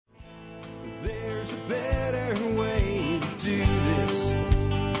better way to do this.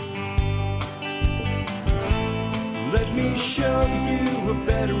 Let me show you a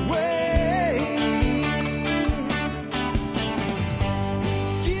better way.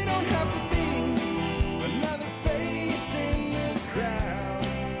 You don't have to be another face in the crowd.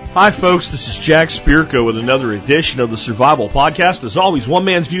 Hi folks, this is Jack Spirko with another edition of the Survival Podcast. As always, one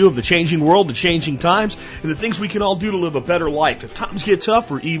man's view of the changing world, the changing times, and the things we can all do to live a better life if times get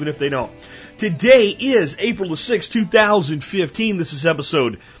tough or even if they don't. Today is April the 6th, 2015. This is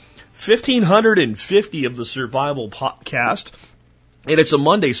episode 1550 of the Survival Podcast. And it's a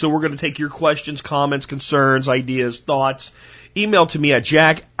Monday, so we're going to take your questions, comments, concerns, ideas, thoughts. Email to me at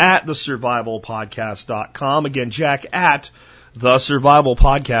jack@thesurvivalpodcast.com. Again,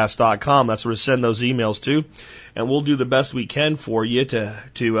 jack@thesurvivalpodcast.com. That's where to send those emails to. And we'll do the best we can for you to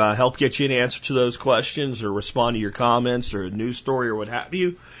help get you an answer to those questions or respond to your comments or a news story or what have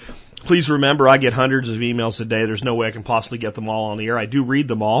you. Please remember, I get hundreds of emails a day. There's no way I can possibly get them all on the air. I do read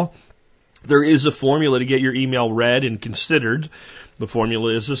them all. There is a formula to get your email read and considered. The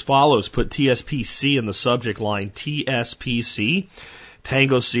formula is as follows. Put TSPC in the subject line, TSPC,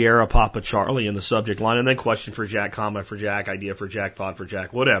 Tango Sierra Papa Charlie in the subject line, and then question for Jack, comment for Jack, idea for Jack, thought for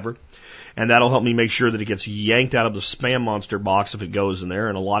Jack, whatever. And that'll help me make sure that it gets yanked out of the spam monster box if it goes in there,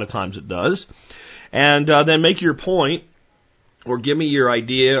 and a lot of times it does. And then make your point, or give me your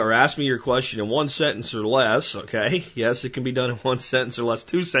idea, or ask me your question in one sentence or less, okay? Yes, it can be done in one sentence or less,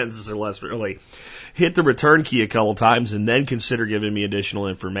 two sentences or less, really. Hit the return key a couple times and then consider giving me additional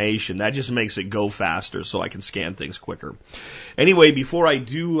information. That just makes it go faster so I can scan things quicker. Anyway, before I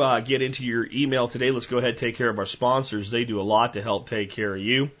do get into your email today, let's go ahead and take care of our sponsors. They do a lot to help take care of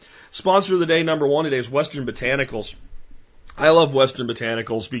you. Sponsor of the day, number one today, is Western Botanicals. I love Western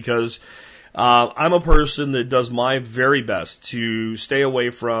Botanicals because I'm a person that does my very best to stay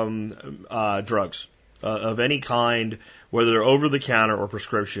away from drugs of any kind, whether they're over the counter or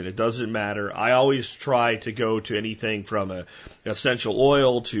prescription. It doesn't matter. I always try to go to anything from an essential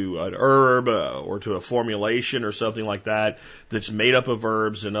oil to an herb or to a formulation or something like that that's made up of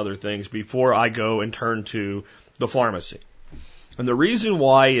herbs and other things before I go and turn to the pharmacy. And the reason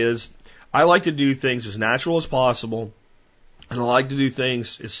why is I like to do things as natural as possible, and I like to do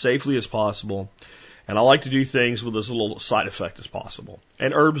things as safely as possible, and I like to do things with as little side effect as possible.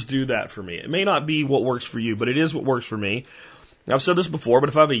 And herbs do that for me. It may not be what works for you, but it is what works for me. Now, I've said this before, but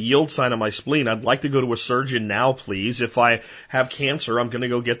if I have a yield sign on my spleen, I'd like to go to a surgeon now, please. If I have cancer, I'm going to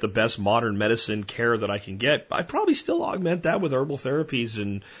go get the best modern medicine care that I can get. I'd probably still augment that with herbal therapies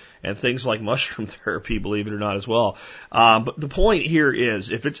and things like mushroom therapy, believe it or not, as well. But the point here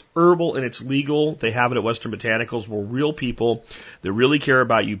is, if it's herbal and it's legal, they have it at Western Botanicals. We're real people that really care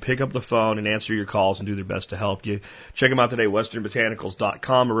about you. Pick up the phone and answer your calls and do their best to help you. Check them out today,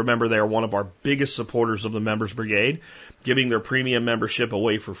 westernbotanicals.com. And remember, they are one of our biggest supporters of the Members Brigade, giving their premium membership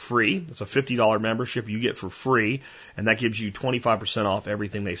away for free. It's a $50 membership you get for free, and that gives you 25% off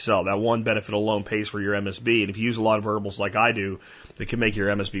everything they sell. That one benefit alone pays for your MSB, and if you use a lot of herbals like I do, it can make your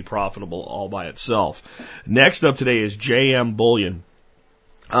MSB profitable all by itself. Next up today is JM Bullion.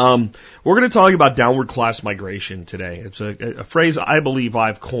 We're going to talk about downward class migration today. It's a phrase I believe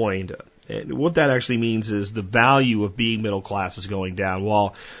I've coined. And what that actually means is the value of being middle class is going down.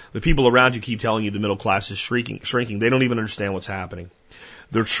 While the people around you keep telling you the middle class is shrinking, they don't even understand what's happening.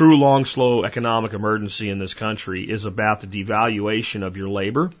 The true long, slow economic emergency in this country is about the devaluation of your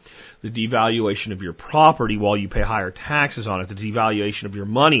labor, the devaluation of your property while you pay higher taxes on it, the devaluation of your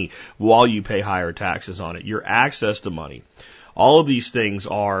money while you pay higher taxes on it, your access to money. All of these things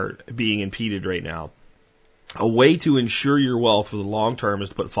are being impeded right now. A way to ensure your wealth for the long term is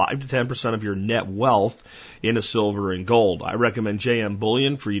to put 5 to 10% of your net wealth into silver and gold. I recommend JM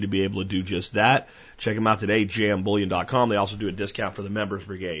Bullion for you to be able to do just that. Check them out today, jmbullion.com. They also do a discount for the Members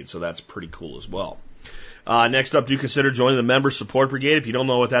Brigade, so that's pretty cool as well. Next up, do consider joining the Members Support Brigade. If you don't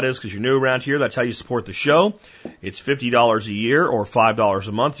know what that is because you're new around here, that's how you support the show. It's $50 a year or $5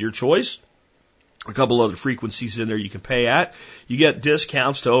 a month, your choice. A couple other frequencies in there you can pay at. You get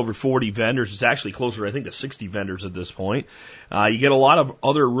discounts to over 40 vendors. It's actually closer, I think, to 60 vendors at this point. You get a lot of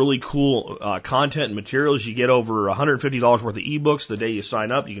other really cool content and materials. You get over $150 worth of ebooks the day you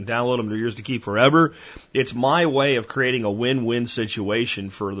sign up. You can download them. They're yours to keep forever. It's my way of creating a win-win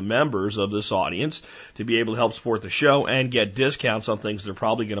situation for the members of this audience to be able to help support the show and get discounts on things they're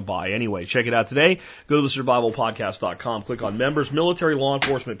probably going to buy anyway. Check it out today. Go to thesurvivalpodcast.com. Click on members, military, law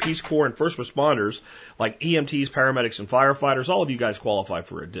enforcement, Peace Corps, and first responders like EMTs, paramedics, and firefighters. All of you guys qualify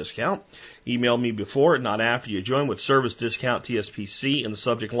for a discount. Email me before, not after you join, with service discount TSPC in the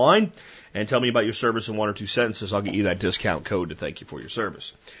subject line, and tell me about your service in 1 or 2 sentences. I'll get you that discount code to thank you for your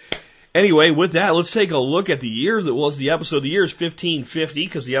service. Anyway, with that, let's take a look at the year that was the episode. The year is 1550,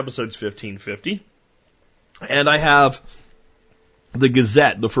 because the episode's 1550. And I have the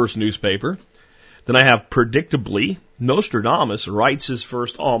Gazette, the first newspaper. Then I have, predictably, Nostradamus writes his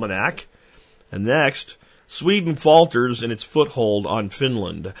first almanac. And next, Sweden falters in its foothold on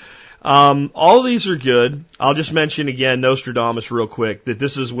Finland. All of these are good. I'll just mention again Nostradamus real quick, that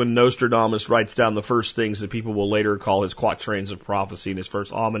this is when Nostradamus writes down the first things that people will later call his quatrains of prophecy in his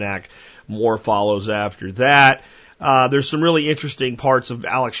first almanac. More follows after that. There's some really interesting parts of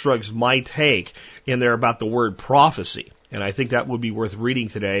Alex Shrugg's My Take in there about the word prophecy. And I think that would be worth reading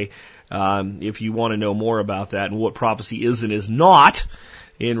today if you want to know more about that and what prophecy is and is not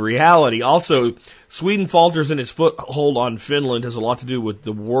in reality. Also, Sweden falters in its foothold on Finland has a lot to do with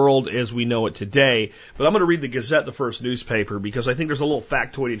the world as we know it today. But I'm going to read the Gazette, the first newspaper, because I think there's a little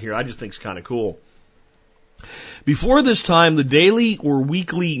factoid in here I just think is kind of cool. Before this time, the daily or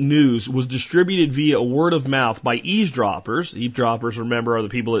weekly news was distributed via word of mouth by eavesdroppers. Eavesdroppers, remember, are the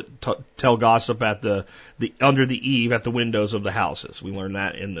people that tell gossip at the under the eave at the windows of the houses. We learned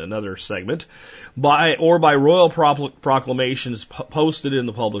that in another segment. By royal proclamations posted in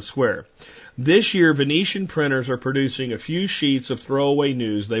the public square. This year, Venetian printers are producing a few sheets of throwaway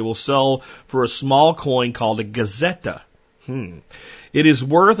news they will sell for a small coin called a gazzetta. It is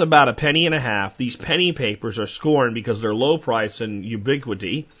worth about a penny and a half. These penny papers are scorned because they're low price and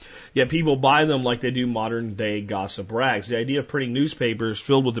ubiquity, yet people buy them like they do modern day gossip rags. The idea of printing newspapers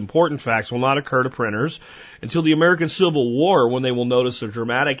filled with important facts will not occur to printers until the American Civil War, when they will notice a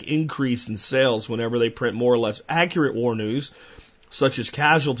dramatic increase in sales whenever they print more or less accurate war news, such as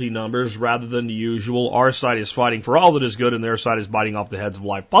casualty numbers, rather than the usual, our side is fighting for all that is good and their side is biting off the heads of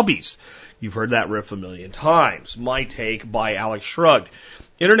live puppies. You've heard that riff a million times. My Take by Alex Shrugged.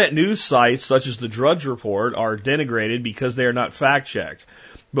 Internet news sites such as the Drudge Report are denigrated because they are not fact-checked.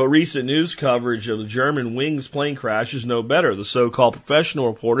 But recent news coverage of the German Wings plane crash is no better. The so-called professional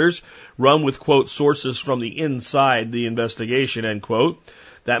reporters run with, quote, sources from the inside the investigation, end quote.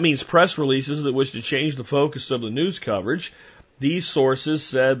 That means press releases that wish to change the focus of the news coverage. These sources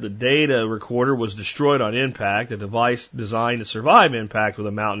said the data recorder was destroyed on impact, a device designed to survive impact with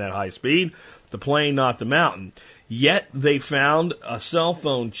a mountain at high speed, the plane, not the mountain. Yet they found a cell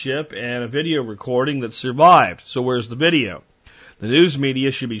phone chip and a video recording that survived. So where's the video? The news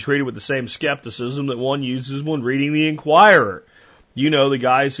media should be treated with the same skepticism that one uses when reading the Inquirer. You know, the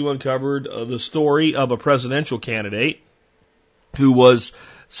guys who uncovered the story of a presidential candidate who was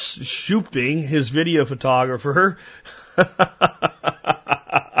shooting his video photographer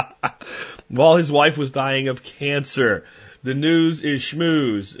while his wife was dying of cancer. The news is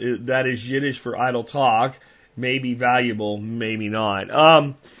schmooze. That is Yiddish for idle talk. Maybe valuable, maybe not.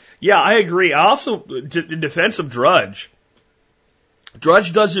 Yeah, I agree. I also, in defense of Drudge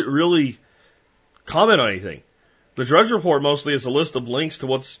doesn't really comment on anything. The Drudge Report mostly is a list of links to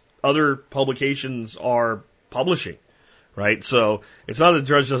what other publications are publishing. Right? So it's not that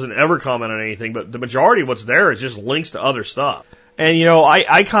Drudge doesn't ever comment on anything, but the majority of what's there is just links to other stuff. And, you know,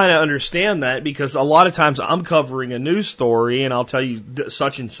 I kind of understand that because a lot of times I'm covering a news story and I'll tell you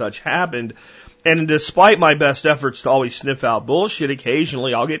such and such happened. And despite my best efforts to always sniff out bullshit,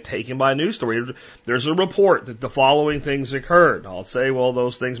 occasionally I'll get taken by a news story. There's a report that the following things occurred. I'll say, well,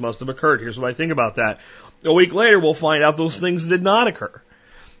 those things must have occurred. Here's what I think about that. A week later, we'll find out those things did not occur.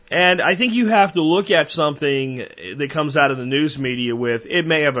 And I think you have to look at something that comes out of the news media with, it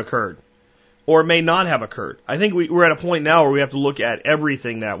may have occurred, or it may not have occurred. I think we're at a point now where we have to look at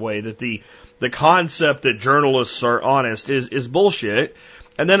everything that way, that the concept that journalists are honest is bullshit.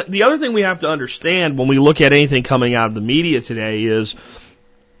 And then the other thing we have to understand when we look at anything coming out of the media today is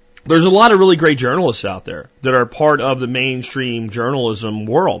there's a lot of really great journalists out there that are part of the mainstream journalism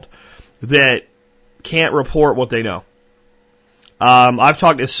world that can't report what they know. I've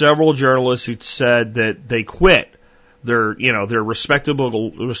talked to several journalists who said that they quit their respectable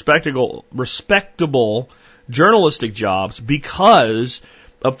journalistic jobs because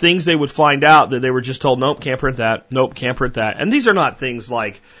of things they would find out that they were just told, nope, can't print that, nope, can't print that. And these are not things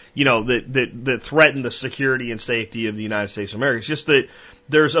like, that threaten the security and safety of the United States of America. It's just that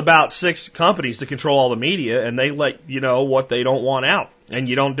there's about 6 companies that control all the media and they let you know what they don't want out. And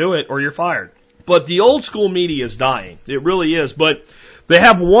you don't do it or you're fired. But the old school media is dying. It really is. But they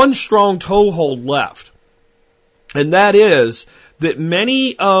have one strong toehold left. And that is that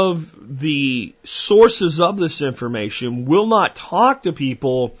many of the sources of this information will not talk to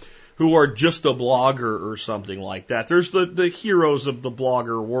people who are just a blogger or something like that. There's the heroes of the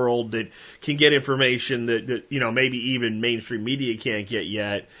blogger world that can get information that maybe even mainstream media can't get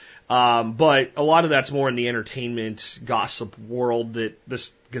yet. But a lot of that's more in the entertainment gossip world that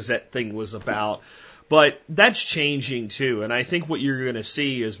this Gazette thing was about. But that's changing too. And I think what you're going to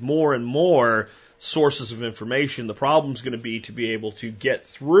see is more and more sources of information. The problem's going to be to be able to get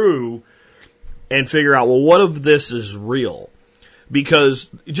through and figure out, well, what of this is real? Because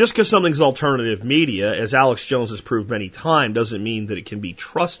just because something's alternative media, as Alex Jones has proved many times, doesn't mean that it can be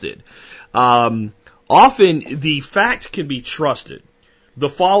trusted. Often the fact can be trusted. The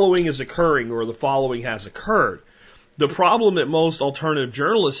following is occurring or the following has occurred. The problem that most alternative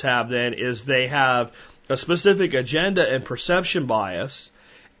journalists have then is they have a specific agenda and perception bias,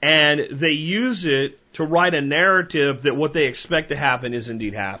 and they use it to write a narrative that what they expect to happen is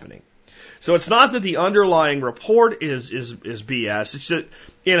indeed happening. So it's not that the underlying report is BS. It's that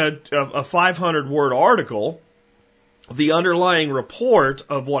in a 500-word article, the underlying report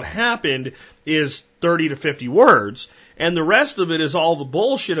of what happened is 30 to 50 words, and the rest of it is all the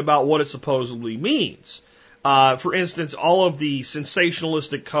bullshit about what it supposedly means. For instance, all of the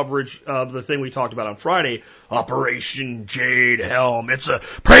sensationalistic coverage of the thing we talked about on Friday, Operation Jade Helm, it's a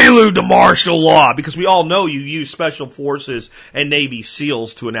prelude to martial law, because we all know you use special forces and Navy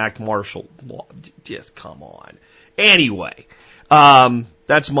SEALs to enact martial law. Just come on. Anyway,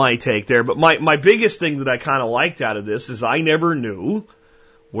 that's my take there. But my biggest thing that I kind of liked out of this is I never knew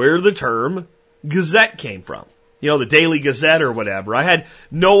where the term Gazette came from. You know, the Daily Gazette or whatever. I had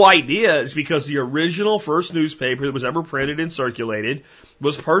no idea. It's because the original first newspaper that was ever printed and circulated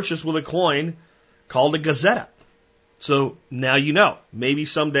was purchased with a coin called a Gazetta. So now you know. Maybe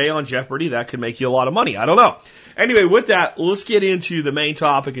someday on Jeopardy that could make you a lot of money. I don't know. Anyway, with that, let's get into the main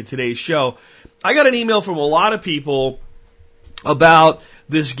topic of today's show. I got an email from a lot of people about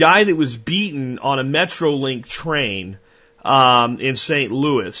this guy that was beaten on a Metrolink train in St.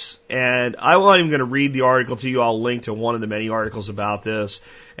 Louis. And I'm not even going to read the article to you. I'll link to one of the many articles about this.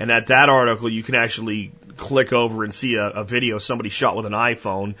 And at that article, you can actually click over and see a video somebody shot with an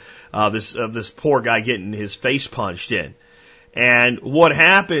iPhone, this poor guy getting his face punched in. And what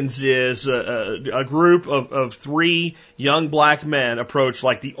happens is a group of three young black men approach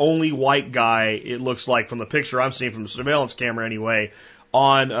like the only white guy, it looks like from the picture I'm seeing from the surveillance camera anyway,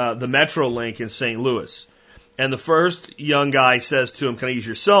 on the Metrolink in St. Louis. And the first young guy says to him, "Can I use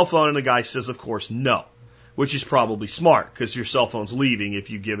your cell phone?" And the guy says, of course, no, which is probably smart because your cell phone's leaving if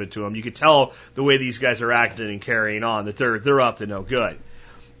you give it to him. You can tell the way these guys are acting and carrying on that they're up to no good.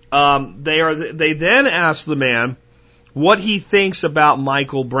 They then ask the man what he thinks about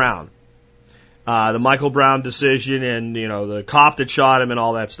Michael Brown, the Michael Brown decision, and the cop that shot him and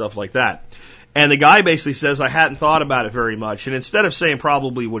all that stuff like that. And the guy basically says, I hadn't thought about it very much. And instead of saying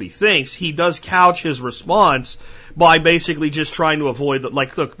probably what he thinks, he does couch his response by basically just trying to avoid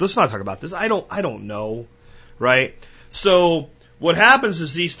look, let's not talk about this. I don't know. Right? So what happens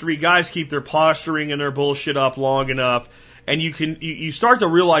is these three guys keep their posturing and their bullshit up long enough, and you start to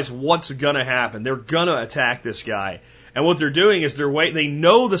realize what's gonna happen. They're gonna attack this guy. And what they're doing is they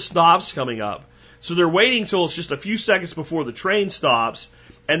know the stop's coming up. So they're waiting till it's just a few seconds before the train stops.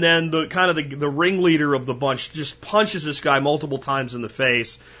 And then the ringleader of the bunch just punches this guy multiple times in the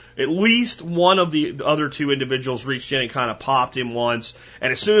face. At least one of the other two individuals reached in and kind of popped him once.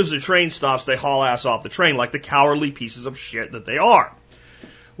 And as soon as the train stops, they haul ass off the train like the cowardly pieces of shit that they are.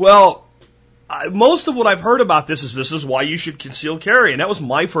 Well, most of what I've heard about this is why you should conceal carry. And that was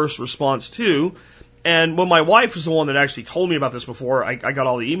my first response too. And when my wife was the one that actually told me about this before I got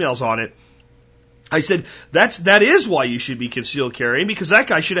all the emails on it, I said, that is why you should be concealed carrying, because that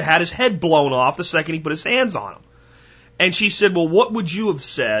guy should have had his head blown off the second he put his hands on him. And she said, well, what would you have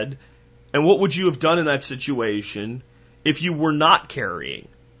said and what would you have done in that situation if you were not carrying?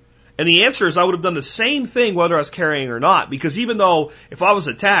 And the answer is I would have done the same thing whether I was carrying or not, because even though if I was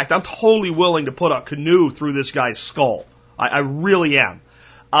attacked, I'm totally willing to put a canoe through this guy's skull. I really am.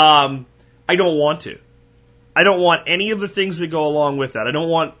 I don't want to. I don't want any of the things that go along with that. I don't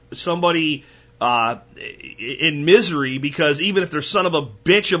want somebody in misery because even if their son of a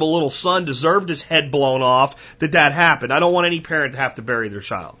bitch of a little son deserved his head blown off, that happened. I don't want any parent to have to bury their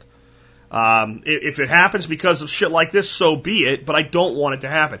child. If it happens because of shit like this, so be it, but I don't want it to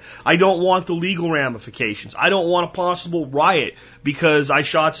happen. I don't want the legal ramifications. I don't want a possible riot because I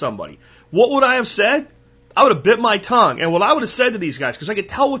shot somebody. What would I have said? I would have bit my tongue. And what I would have said to these guys, because I could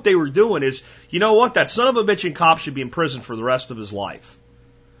tell what they were doing, is, you know what, that son of a bitch and cop should be in prison for the rest of his life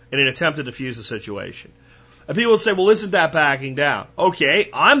in an attempt to defuse the situation. And people would say, well, isn't that backing down? Okay,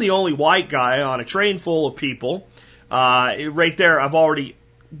 I'm the only white guy on a train full of people. Right there, I've already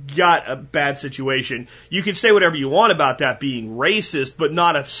got a bad situation. You can say whatever you want about that being racist, but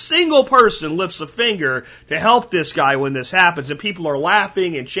not a single person lifts a finger to help this guy when this happens, and people are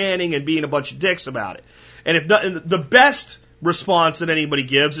laughing and chanting and being a bunch of dicks about it. And if not, the best response that anybody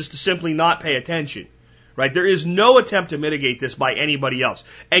gives is to simply not pay attention. Right? There is no attempt to mitigate this by anybody else.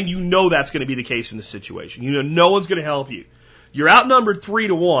 And you know that's going to be the case in this situation. You know no one's going to help you. You're outnumbered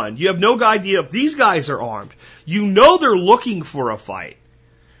 3-1. You have no idea if these guys are armed. You know they're looking for a fight.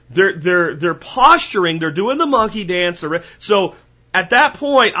 They're posturing. They're doing the monkey dance. So at that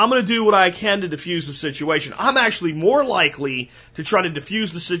point, I'm going to do what I can to defuse the situation. I'm actually more likely to try to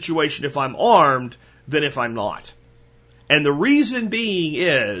defuse the situation if I'm armed than if I'm not. And the reason being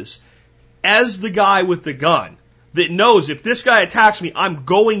is, as the guy with the gun that knows if this guy attacks me, I'm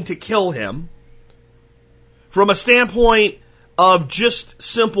going to kill him, from a standpoint of just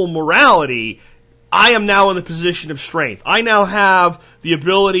simple morality, I am now in the position of strength. I now have the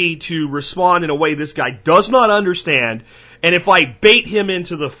ability to respond in a way this guy does not understand, and if I bait him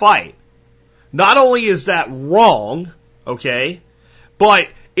into the fight, not only is that wrong, okay, but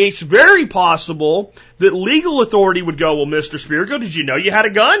it's very possible that legal authority would go, well, Mr. Spirko, did you know you had a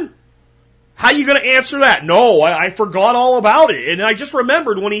gun? How are you going to answer that? No, I forgot all about it. And I just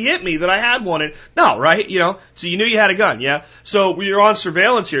remembered when he hit me that I had one. And, no, right? You know, so you knew you had a gun, yeah? So you're on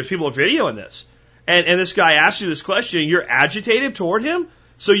surveillance here. People are videoing this. And this guy asked you this question, and you're agitated toward him?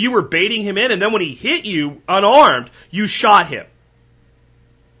 So you were baiting him in, and then when he hit you unarmed, you shot him.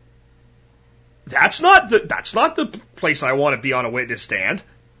 That's not the place I want to be on a witness stand.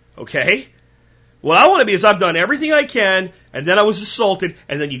 Okay? What I want to be is I've done everything I can, and then I was assaulted,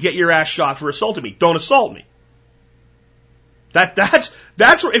 and then you get your ass shot for assaulting me. Don't assault me.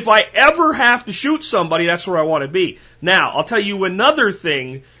 That's where, if I ever have to shoot somebody, that's where I want to be. Now, I'll tell you another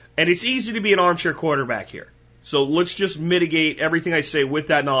thing, and it's easy to be an armchair quarterback here. So let's just mitigate everything I say with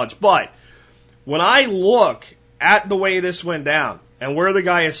that knowledge. But when I look at the way this went down and where the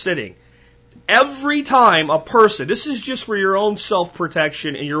guy is sitting, every time a person, this is just for your own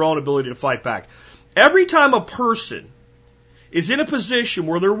self-protection and your own ability to fight back. Every time a person is in a position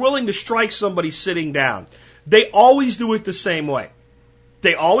where they're willing to strike somebody sitting down, they always do it the same way.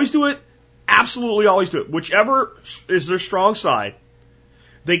 They always do it, absolutely always do it. Whichever is their strong side,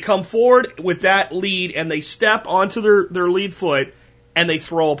 they come forward with that lead and they step onto their lead foot and they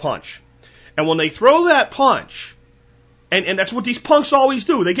throw a punch. And when they throw that punch, and that's what these punks always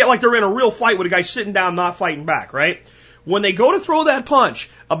do, they get like they're in a real fight with a guy sitting down not fighting back, right? When they go to throw that punch,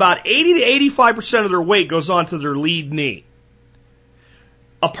 about 80 to 85% of their weight goes onto their lead knee.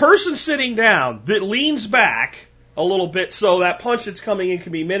 A person sitting down that leans back a little bit so that punch that's coming in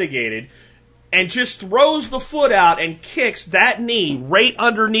can be mitigated, and just throws the foot out and kicks that knee right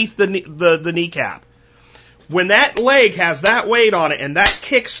underneath the kneecap. When that leg has that weight on it and that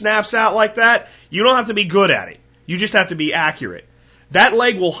kick snaps out like that, you don't have to be good at it. You just have to be accurate. That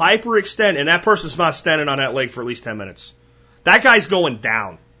leg will hyperextend, and that person's not standing on that leg for at least 10 minutes. That guy's going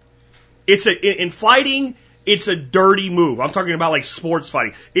down. In fighting, it's a dirty move. I'm talking about like sports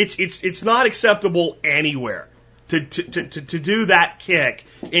fighting. It's not acceptable anywhere to do that kick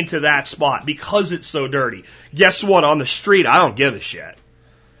into that spot because it's so dirty. Guess what? On the street, I don't give a shit.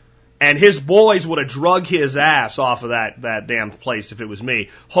 And his boys would have drug his ass off of that damn place if it was me.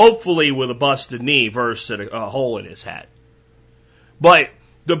 Hopefully with a busted knee versus a hole in his head. But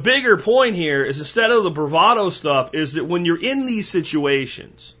the bigger point here is, instead of the bravado stuff, is that when you're in these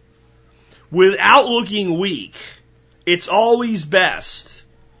situations, without looking weak, it's always best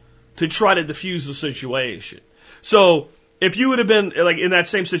to try to defuse the situation. So if you would have been like in that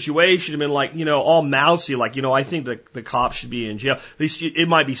same situation and been like, you know, all mousy, like, you know, I think the cops should be in jail, at least it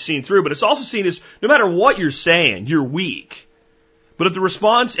might be seen through, but it's also seen as no matter what you're saying, you're weak. But if the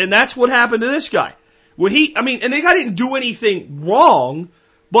response, and that's what happened to this guy. When and the guy didn't do anything wrong,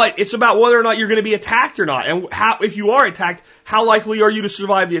 but it's about whether or not you're going to be attacked or not. And how, if you are attacked, how likely are you to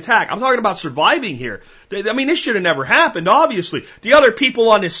survive the attack? I'm talking about surviving here. I mean, this should have never happened, obviously. The other people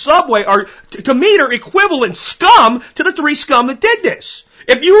on this subway are, to me, are equivalent scum to the 3 scum that did this.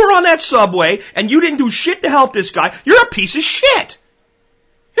 If you were on that subway and you didn't do shit to help this guy, you're a piece of shit.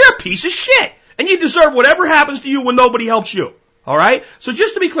 You're a piece of shit. And you deserve whatever happens to you when nobody helps you. All right? So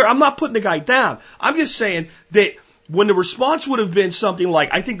just to be clear, I'm not putting the guy down. I'm just saying that when the response would have been something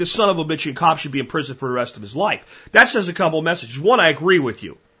like, I think the son of a bitchin' cop should be in prison for the rest of his life, that says a couple of messages. 1, I agree with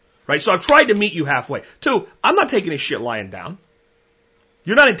you. Right? So I've tried to meet you halfway. 2, I'm not taking his shit lying down.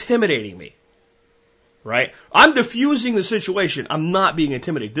 You're not intimidating me. Right? I'm diffusing the situation. I'm not being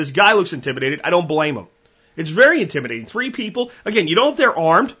intimidated. This guy looks intimidated. I don't blame him. It's very intimidating. 3 people. Again, you don't know if they're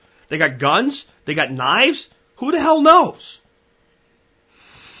armed. They got guns. They got knives. Who the hell knows?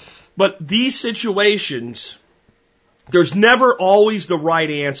 But these situations, there's never always the right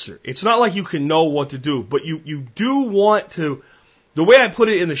answer. It's not like you can know what to do, but you do want to. The way I put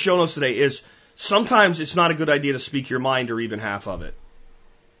it in the show notes today is sometimes it's not a good idea to speak your mind or even half of it.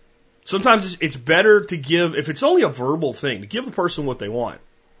 Sometimes it's better to give, if it's only a verbal thing, to give the person what they want.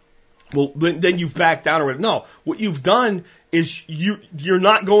 Well, then you've backed down or no. What you've done is you're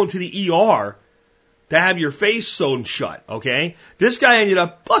not going to the ER to have your face sewn shut, okay? This guy ended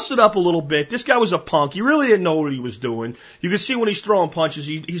up busted up a little bit. This guy was a punk. He really didn't know what he was doing. You can see when he's throwing punches,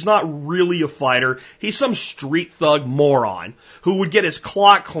 he's not really a fighter. He's some street thug moron who would get his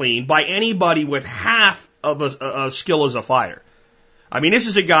clock cleaned by anybody with half of a skill as a fighter. I mean, this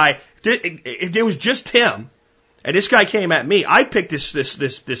is a guy, if it was just him, and this guy came at me, I'd pick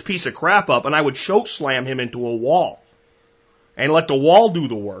this piece of crap up and I would choke slam him into a wall and let the wall do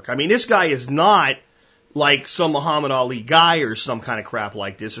the work. I mean, this guy is not like some Muhammad Ali guy or some kind of crap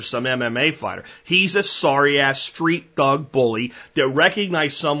like this or some MMA fighter. He's a sorry-ass street thug bully that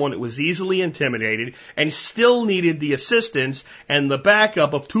recognized someone that was easily intimidated and still needed the assistance and the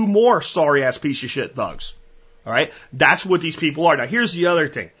backup of two more sorry-ass piece of shit thugs. All right? That's what these people are. Now, here's the other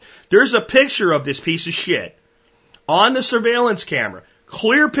thing. There's a picture of this piece of shit on the surveillance camera.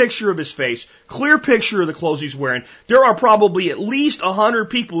 Clear picture of his face, clear picture of the clothes he's wearing. There are probably at least 100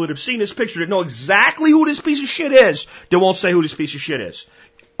 people that have seen this picture that know exactly who this piece of shit is. They won't say who this piece of shit is.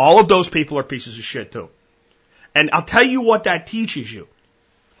 All of those people are pieces of shit too. And I'll tell you what that teaches you.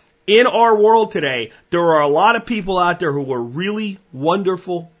 In our world today, there are a lot of people out there who are really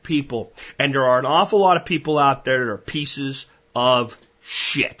wonderful people. And there are an awful lot of people out there that are pieces of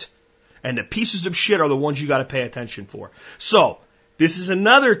shit. And the pieces of shit are the ones you got to pay attention for. So, this is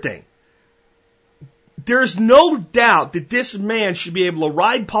another thing. There's no doubt that this man should be able to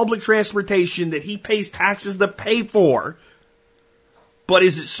ride public transportation that he pays taxes to pay for. But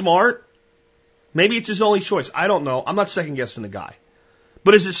is it smart? Maybe it's his only choice. I don't know. I'm not second guessing the guy.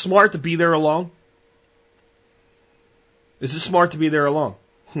 But is it smart to be there alone? Is it smart to be there alone?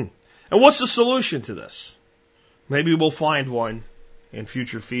 And what's the solution to this? Maybe we'll find one in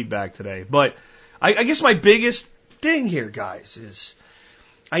future feedback today. But I guess my biggest thing here, guys, is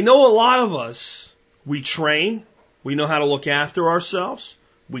I know a lot of us, we train, we know how to look after ourselves,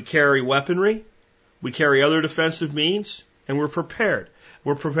 we carry weaponry, we carry other defensive means, and we're prepared.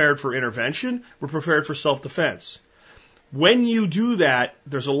 We're prepared for intervention, we're prepared for self-defense. When you do that,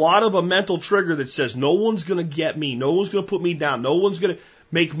 there's a lot of a mental trigger that says, no one's going to get me, no one's going to put me down, no one's going to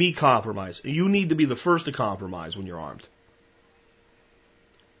make me compromise. You need to be the first to compromise when you're armed.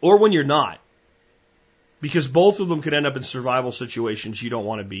 Or when you're not. Because both of them could end up in survival situations you don't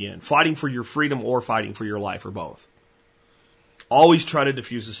want to be in. Fighting for your freedom or fighting for your life, or both. Always try to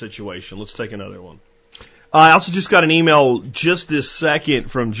diffuse the situation. Let's take another one. I also just got an email just this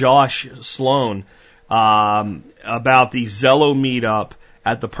second from Josh Sloan about the Zello meetup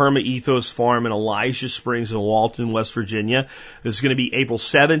at the Perma Ethos Farm in Elijah Springs in Walton, West Virginia. This is going to be April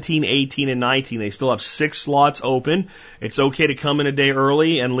 17, 18, and 19. They still have 6 slots open. It's okay to come in a day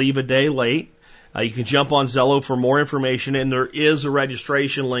early and leave a day late. You can jump on Zello for more information, and there is a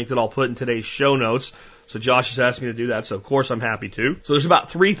registration link that I'll put in today's show notes. So Josh has asked me to do that, so of course I'm happy to. So there's about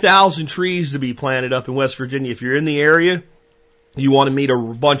 3,000 trees to be planted up in West Virginia. If you're in the area, you want to meet a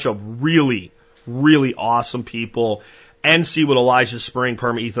bunch of really, really awesome people and see what Elijah Spring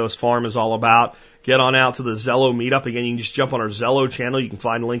Perma Ethos Farm is all about. Get on out to the Zello meetup. Again, you can just jump on our Zello channel. You can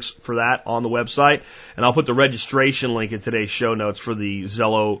find links for that on the website. And I'll put the registration link in today's show notes for the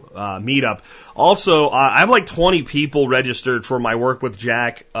Zello meetup. Also, I have like 20 people registered for my Work with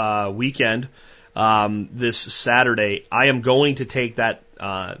Jack weekend this Saturday. I am going to take that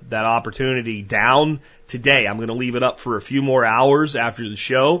opportunity down today. I'm going to leave it up for a few more hours after the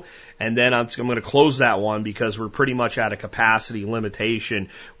show. And then I'm going to close that one because we're pretty much at a capacity limitation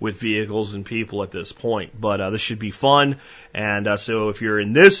with vehicles and people at this point. But this should be fun. And so if you're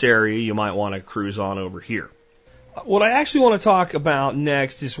in this area, you might want to cruise on over here. What I actually want to talk about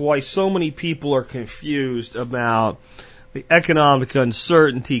next is why so many people are confused about the economic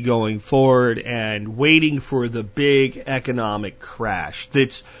uncertainty going forward and waiting for the big economic crash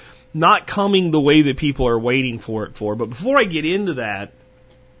that's not coming the way that people are waiting for it for. But before I get into that,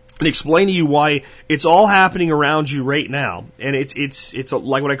 and explain to you why it's all happening around you right now, and it's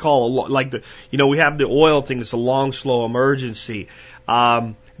like what I call we have the oil thing. It's a long, slow emergency.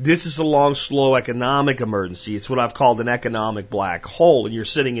 This is a long, slow economic emergency. It's what I've called an economic black hole, and you're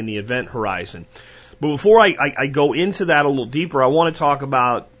sitting in the event horizon. But before I go into that a little deeper, I want to talk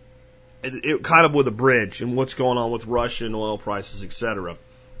about it kind of with a bridge and what's going on with Russia and oil prices, etc.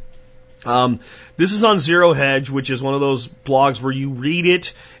 This is on Zero Hedge, which is one of those blogs where you read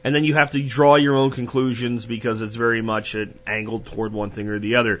it and then you have to draw your own conclusions because it's very much angled toward one thing or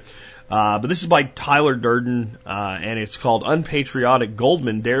the other. But this is by Tyler Durden, and it's called Unpatriotic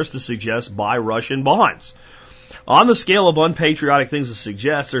Goldman Dares to Suggest Buy Russian Bonds. On the scale of unpatriotic things to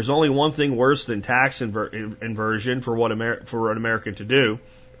suggest, there's only one thing worse than tax inversion for an American to do.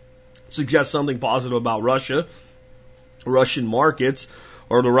 Suggest something positive about Russia, Russian markets,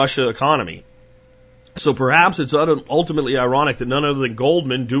 or the Russia economy. So perhaps it's ultimately ironic that none other than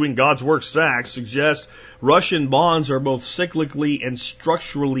Goldman, doing God's work Sachs, suggests Russian bonds are both cyclically and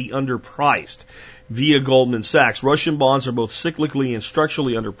structurally underpriced. Via Goldman Sachs, Russian bonds are both cyclically and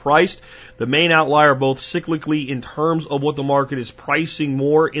structurally underpriced. The main outlier, both cyclically in terms of what the market is pricing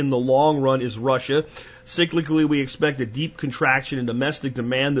more in the long run, is Russia. Cyclically, we expect a deep contraction in domestic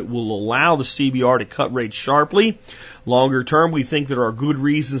demand that will allow the CBR to cut rates sharply. Longer term, we think there are good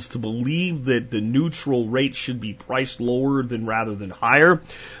reasons to believe that the neutral rate should be priced lower rather than higher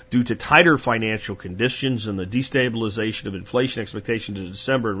due to tighter financial conditions and the destabilization of inflation expectations in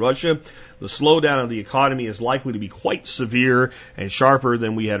December in Russia. The slowdown of the economy is likely to be quite severe and sharper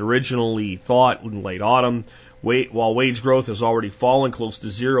than we had originally thought in late autumn. While wage growth has already fallen close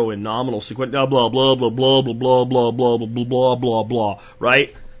to zero in nominal sequence, blah, blah, blah, blah, blah, blah, blah, blah, blah, blah, blah, blah, blah,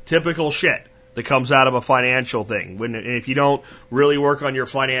 right? Typical shit that comes out of a financial thing. If you don't really work on your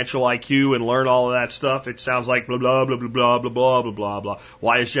financial IQ and learn all of that stuff, it sounds like blah, blah, blah, blah, blah, blah, blah, blah, blah, blah.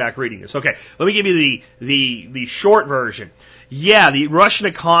 Why is Jack reading this? Okay, let me give you the short version. Yeah, the Russian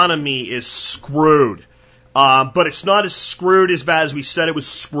economy is screwed. But it's not as screwed as bad as we said it was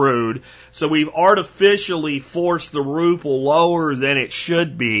screwed. So we've artificially forced the ruble lower than it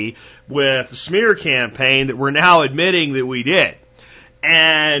should be with the smear campaign that we're now admitting that we did.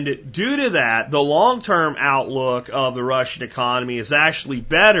 And due to that, the long-term outlook of the Russian economy is actually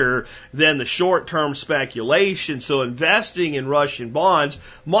better than the short-term speculation. So investing in Russian bonds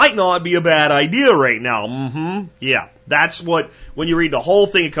might not be a bad idea right now. Yeah, that's when you read the whole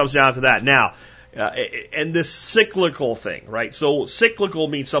thing, it comes down to that. Now, and this cyclical thing, right? So cyclical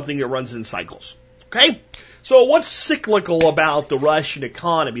means something that runs in cycles. Okay? So what's cyclical about the Russian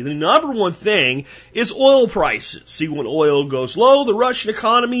economy? The number one thing is oil prices. See, when oil goes low, the Russian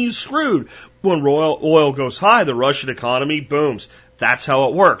economy is screwed. When oil goes high, the Russian economy booms. That's how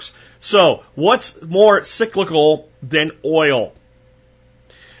it works. So what's more cyclical than oil?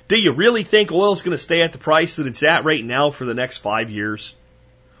 Do you really think oil is going to stay at the price that it's at right now for the next 5 years?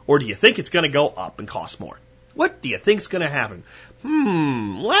 Or do you think it's going to go up and cost more? What do you think is going to happen?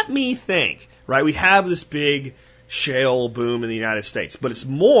 Let me think. Right? We have this big shale boom in the United States, but it's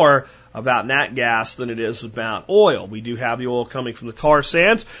more about nat gas than it is about oil. We do have the oil coming from the tar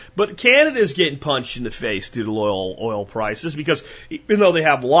sands, but Canada is getting punched in the face due to oil prices because even though they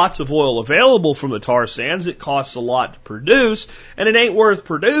have lots of oil available from the tar sands, it costs a lot to produce, and it ain't worth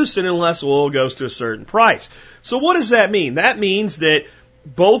producing unless oil goes to a certain price. So what does that mean? That means that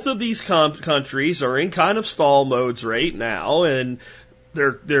both of these countries are in kind of stall modes right now, and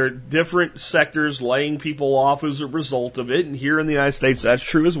they're different sectors laying people off as a result of it, and here in the United States that's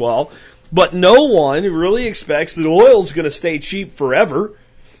true as well. But no one really expects that oil is going to stay cheap forever,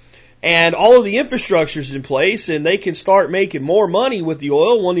 and all of the infrastructure is in place, and they can start making more money with the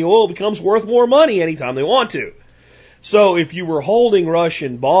oil when the oil becomes worth more money anytime they want to. So if you were holding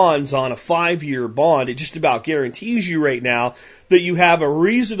Russian bonds on a 5-year bond, it just about guarantees you right now that you have a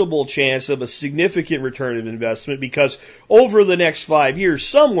reasonable chance of a significant return of investment because over the next 5 years,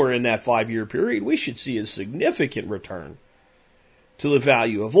 somewhere in that 5-year period, we should see a significant return to the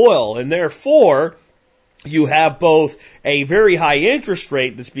value of oil. And therefore, you have both a very high interest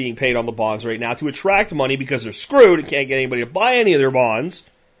rate that's being paid on the bonds right now to attract money because they're screwed and can't get anybody to buy any of their bonds,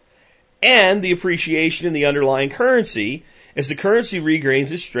 and the appreciation in the underlying currency as the currency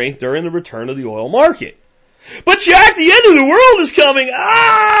regains its strength during the return of the oil market. But Jack, the end of the world is coming.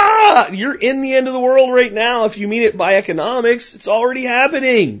 You're in the end of the world right now. If you mean it by economics, it's already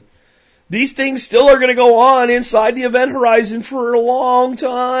happening. These things still are going to go on inside the event horizon for a long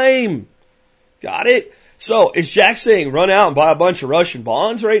time. Got it? So is Jack saying run out and buy a bunch of Russian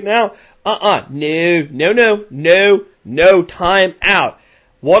bonds right now? No, time out.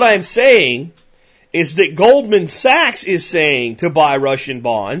 What I'm saying is that Goldman Sachs is saying to buy Russian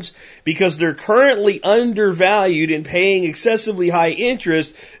bonds because they're currently undervalued and paying excessively high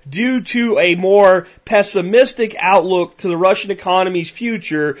interest due to a more pessimistic outlook to the Russian economy's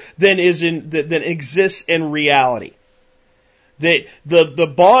future than exists in reality. That the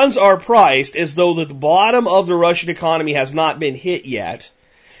bonds are priced as though the bottom of the Russian economy has not been hit yet.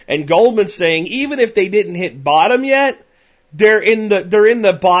 And Goldman's saying even if they didn't hit bottom yet, they're in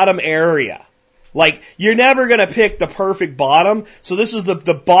the bottom area. Like, you're never going to pick the perfect bottom. So this is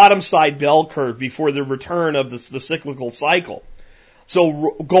the bottom side bell curve before the return of the cyclical cycle.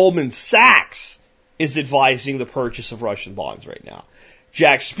 So Goldman Sachs is advising the purchase of Russian bonds right now.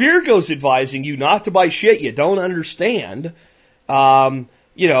 Jack Spirko's advising you not to buy shit you don't understand,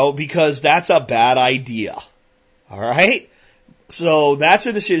 because that's a bad idea. All right? So that's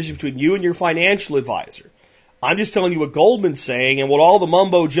a decision between you and your financial advisor. I'm just telling you what Goldman's saying and what all the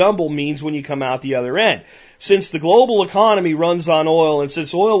mumbo jumbo means when you come out the other end. Since the global economy runs on oil, and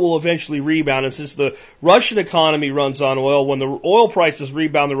since oil will eventually rebound, and since the Russian economy runs on oil, when the oil prices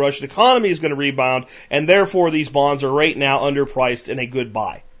rebound, the Russian economy is going to rebound, and therefore these bonds are right now underpriced and a good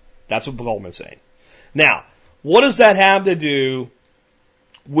buy. That's what Goldman's saying. Now, what does that have to do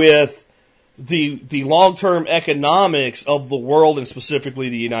with the long-term economics of the world and specifically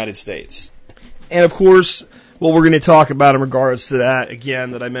the United States? And of course, what we're going to talk about in regards to that,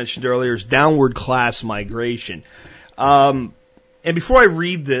 again, that I mentioned earlier, is downward class migration. And before I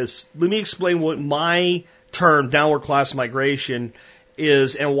read this, let me explain what my term, downward class migration,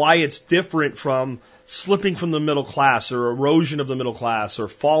 is and why it's different from slipping from the middle class or erosion of the middle class or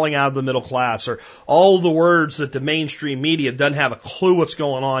falling out of the middle class or all the words that the mainstream media doesn't have a clue what's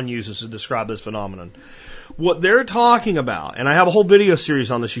going on uses to describe this phenomenon. What they're talking about, and I have a whole video series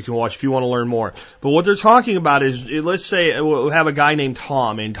on this you can watch if you want to learn more, but what they're talking about is, let's say we'll have a guy named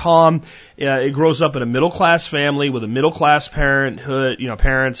Tom, and Tom grows up in a middle-class family with a middle-class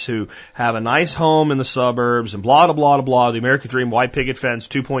parents who have a nice home in the suburbs, and blah, blah, blah, blah, the American dream, white picket fence,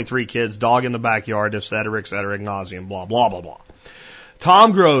 2.3 kids, dog in the backyard, et cetera, ad nauseum, blah, blah, blah, blah.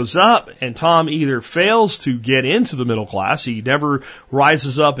 Tom grows up, and Tom either fails to get into the middle class, he never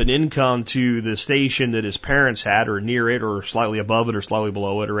rises up in income to the station that his parents had, or near it, or slightly above it, or slightly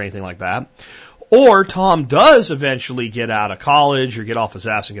below it, or anything like that. Or Tom does eventually get out of college, or get off his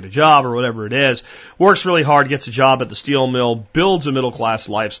ass and get a job, or whatever it is, works really hard, gets a job at the steel mill, builds a middle class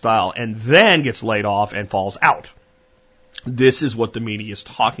lifestyle, and then gets laid off and falls out. This is what the media is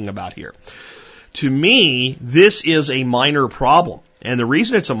talking about here. To me, this is a minor problem. And the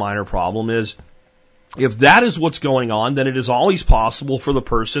reason it's a minor problem is if that is what's going on, then it is always possible for the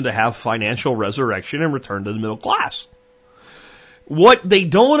person to have financial resurrection and return to the middle class. What they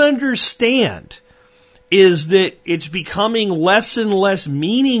don't understand is that it's becoming less and less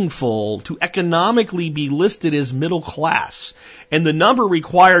meaningful to economically be listed as middle class. And the number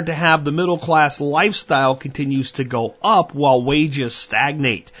required to have the middle class lifestyle continues to go up while wages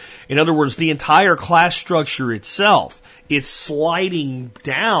stagnate. In other words, the entire class structure itself is sliding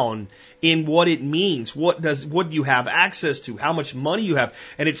down in what it means, what you have access to, how much money you have,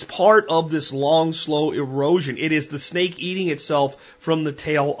 and it's part of this long, slow erosion. It is the snake eating itself from the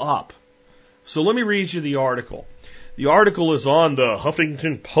tail up. So let me read you the article. The article is on the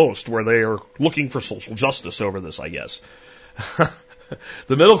Huffington Post, where they are looking for social justice over this, I guess.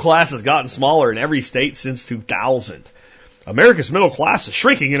 The middle class has gotten smaller in every state since 2000. America's middle class is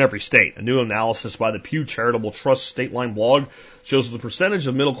shrinking in every state. A new analysis by the Pew Charitable Trust State Line blog shows the percentage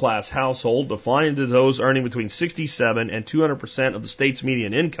of middle class household defined as those earning between 67 and 200% of the state's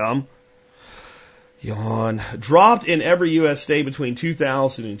median income dropped in every U.S. state between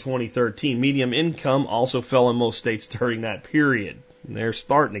 2000 and 2013. Median income also fell in most states during that period. And they're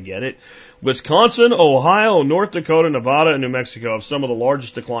starting to get it. Wisconsin, Ohio, North Dakota, Nevada, and New Mexico have some of the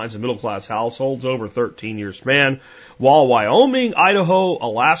largest declines in middle-class households over a 13-year span, while Wyoming, Idaho,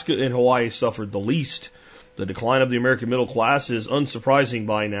 Alaska, and Hawaii suffered the least. The decline of the American middle class is unsurprising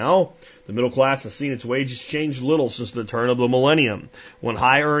by now. The middle class has seen its wages change little since the turn of the millennium, when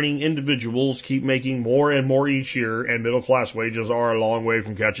high-earning individuals keep making more and more each year, and middle-class wages are a long way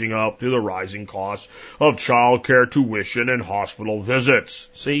from catching up to the rising costs of child care, tuition, and hospital visits.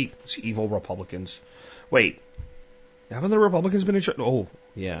 See, it's evil Republicans. Wait, haven't the Republicans been in charge? Oh,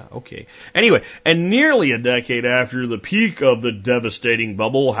 yeah, okay. Anyway, and nearly a decade after the peak of the devastating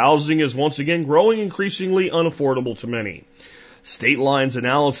bubble, housing is once again growing increasingly unaffordable to many. State Line's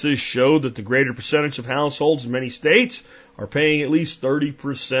analysis showed that the greater percentage of households in many states are paying at least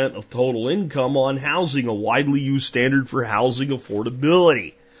 30% of total income on housing, a widely used standard for housing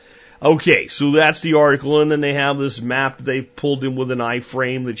affordability. Okay, so that's the article, and then they have this map that they've pulled in with an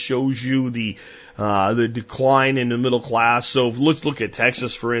iframe that shows you the decline in the middle class. So let's look at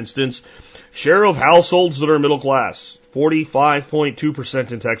Texas, for instance. Share of households that are middle class,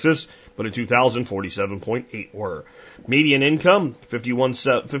 45.2% in Texas, but in 2000, 47.8% were. Median income,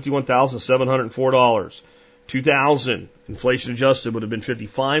 $51,704. 2000, inflation adjusted, would have been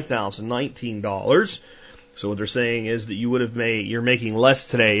 $55,019. So what they're saying is that you're making less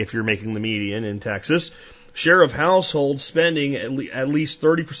today if you're making the median in Texas. Share of households spending at least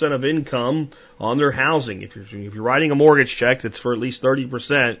 30% of income on their housing. If you're writing a mortgage check that's for at least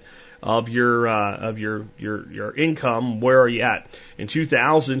 30% of your income, where are you at? In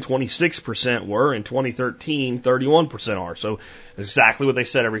 2000, 26% were. In 2013, 31% are. So exactly what they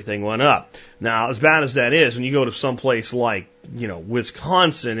said, everything went up. Now, as bad as that is, when you go to some place like,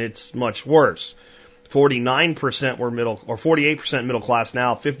 Wisconsin, it's much worse. 49% were 48% middle class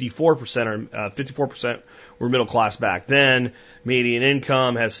now, 54% were middle class back then. Median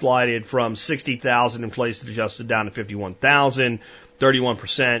income has slided from 60,000 inflation adjusted down to 51,000.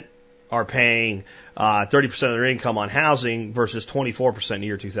 31% are paying 30% of their income on housing versus 24% in the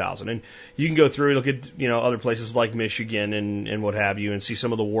year 2000. And you can go through and look at, other places like Michigan and what have you and see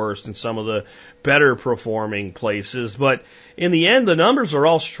some of the worst and some of the better performing places. But in the end, the numbers are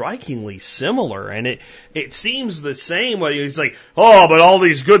all strikingly similar. And it seems the same way. It's like, but all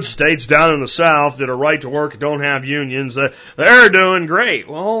these good states down in the South that are right to work, don't have unions, they're doing great.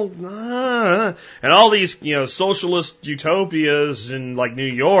 Well, and all these, socialist utopias in like New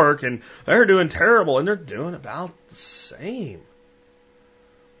York, and they're doing terrible, and they're doing about the same.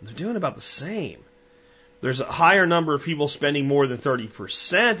 There's a higher number of people spending more than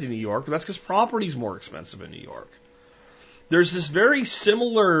 30% in New York, but that's because property's more expensive in New York. There's this very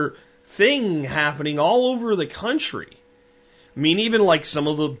similar thing happening all over the country. I mean, even like some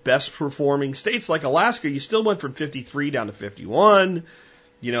of the best performing states like Alaska, you still went from 53 down to 51.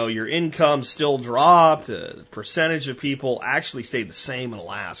 Your income still dropped. The percentage of people actually stayed the same in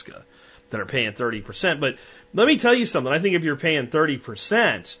Alaska that are paying 30%. But let me tell you something. I think if you're paying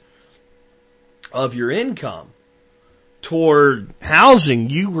 30% of your income toward housing,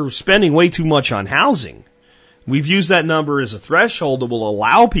 you were spending way too much on housing. We've used that number as a threshold that will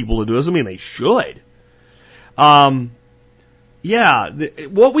allow people to do it. Doesn't mean they should. What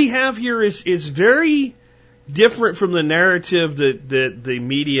we have here is very different from the narrative that the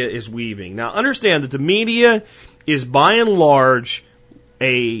media is weaving. Now, understand that the media is by and large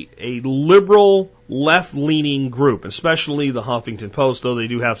a liberal, left-leaning group, especially the Huffington Post, though they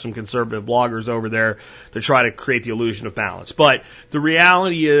do have some conservative bloggers over there to try to create the illusion of balance. But the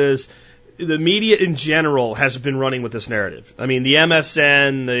reality is the media in general has been running with this narrative. I mean, the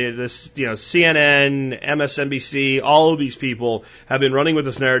MSN, CNN, MSNBC, all of these people have been running with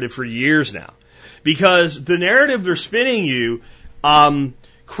this narrative for years now. Because the narrative they're spinning you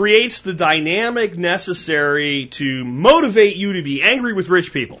creates the dynamic necessary to motivate you to be angry with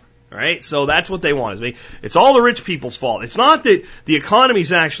rich people. Right? So that's what they want. It's all the rich people's fault. It's not that the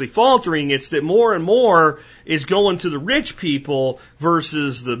economy's actually faltering. It's that more and more is going to the rich people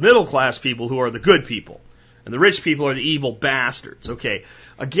versus the middle class people who are the good people. And the rich people are the evil bastards. Okay.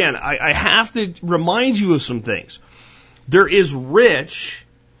 Again, I have to remind you of some things. There is rich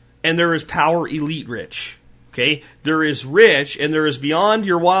and there is power elite rich. Okay? There is rich and there is beyond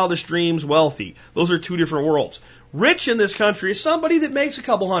your wildest dreams wealthy. Those are two different worlds. Rich in this country is somebody that makes a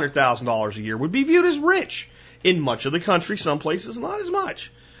couple $100,000 a year would be viewed as rich. In much of the country, some places not as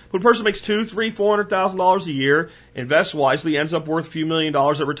much. But a person makes $200,000, $300,000, $400,000 a year, invests wisely, ends up worth a few $1 million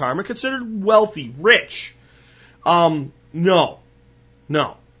at retirement, considered wealthy, rich. No.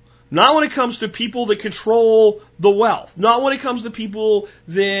 Not when it comes to people that control the wealth. Not when it comes to people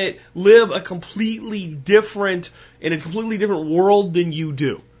that live in a completely different world than you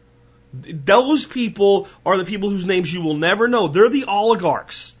do. Those people are the people whose names you will never know. They're the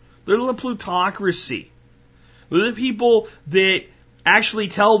oligarchs. They're the plutocracy. They're the people that actually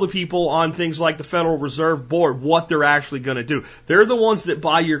tell the people on things like the Federal Reserve Board what they're actually going to do. They're the ones that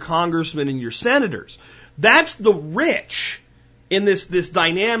buy your congressmen and your senators. That's the rich in this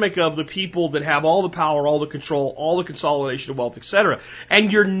dynamic of the people that have all the power, all the control, all the consolidation of wealth, etc. And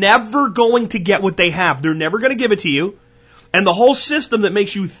you're never going to get what they have. They're never going to give it to you. And the whole system that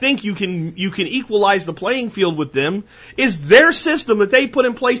makes you think you can equalize the playing field with them is their system that they put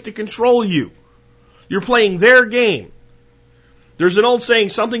in place to control you. You're playing their game. There's an old saying,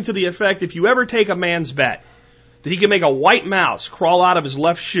 something to the effect, if you ever take a man's bet that he can make a white mouse crawl out of his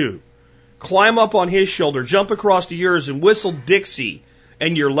left shoe, climb up on his shoulder, jump across to yours, and whistle Dixie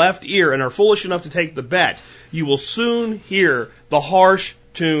in your left ear, and are foolish enough to take the bet, you will soon hear the harsh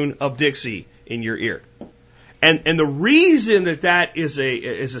tune of Dixie in your ear. And the reason that is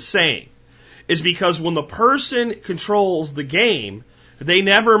a saying is because when the person controls the game, they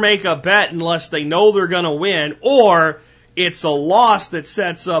never make a bet unless they know they're going to win, or it's a loss that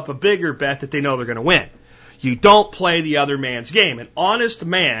sets up a bigger bet that they know they're going to win. You don't play the other man's game. An honest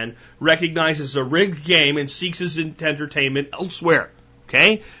man recognizes a rigged game and seeks his entertainment elsewhere.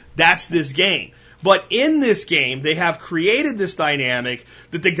 Okay? That's this game. But in this game, they have created this dynamic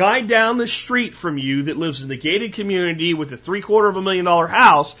that the guy down the street from you that lives in the gated community with the $750,000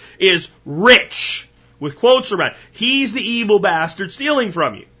 house is rich, with quotes around. He's the evil bastard stealing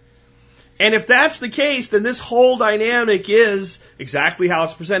from you. And if that's the case, then this whole dynamic is exactly how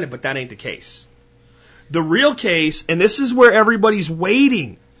it's presented, but that ain't the case. The real case, and this is where everybody's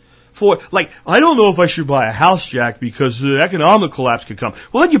waiting for, like, I don't know if I should buy a house, Jack, because the economic collapse could come.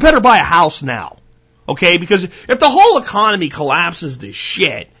 Well, then you better buy a house now. Okay? Because if the whole economy collapses to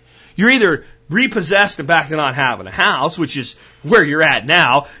shit, you're either repossessed and back to not having a house, which is where you're at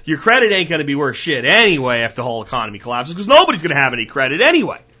now. Your credit ain't going to be worth shit anyway if the whole economy collapses, because nobody's going to have any credit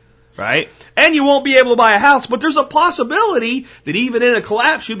anyway. Right? And you won't be able to buy a house, but there's a possibility that even in a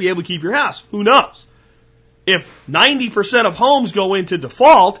collapse, you'll be able to keep your house. Who knows? If 90% of homes go into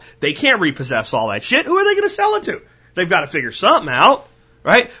default, they can't repossess all that shit. Who are they going to sell it to? They've got to figure something out.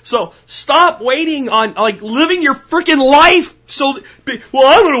 Right? So stop waiting on, like, living your freaking life. Well,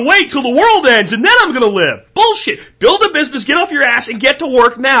 I'm going to wait till the world ends and then I'm going to live. Bullshit. Build a business, get off your ass and get to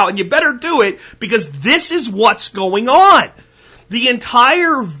work now. And you better do it because this is what's going on. The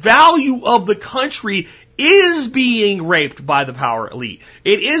entire value of the country is being raped by the power elite.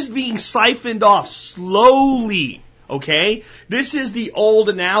 It is being siphoned off slowly. Okay? This is the old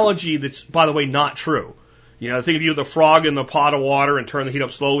analogy that's, by the way, not true. You know, think of you the frog in the pot of water and turn the heat up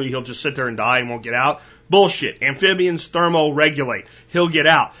slowly, he'll just sit there and die and won't get out. Bullshit. Amphibians thermoregulate. He'll get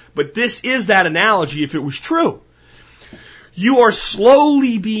out. But this is that analogy if it was true. You are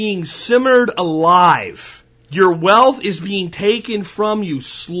slowly being simmered alive. Your wealth is being taken from you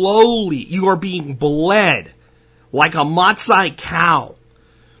slowly. You are being bled like a Maasai cow,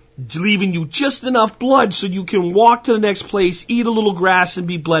 leaving you just enough blood so you can walk to the next place, eat a little grass, and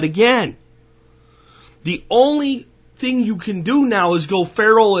be bled again. The only thing you can do now is go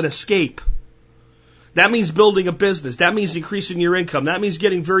feral and escape. That means building a business. That means increasing your income. That means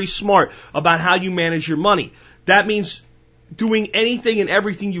getting very smart about how you manage your money. That means doing anything and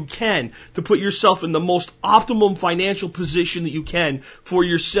everything you can to put yourself in the most optimum financial position that you can for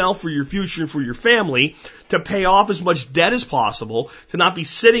yourself, for your future, and for your family, to pay off as much debt as possible, to not be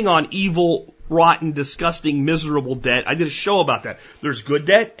sitting on evil, rotten, disgusting, miserable debt. I did a show about that. There's good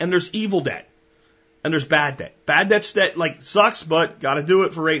debt and there's evil debt. And there's bad debt. Bad debt's that, like, sucks, but gotta do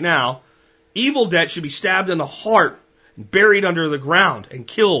it for right now. Evil debt should be stabbed in the heart, and buried under the ground, and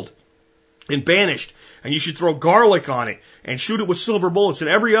killed, and banished. And you should throw garlic on it, and shoot it with silver bullets,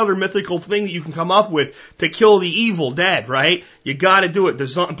 and every other mythical thing that you can come up with to kill the evil dead, right? You gotta do it.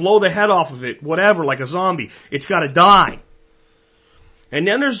 Blow the head off of it, whatever, like a zombie. It's gotta die. And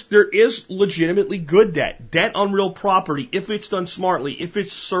then there is legitimately good debt. Debt on real property, if it's done smartly, if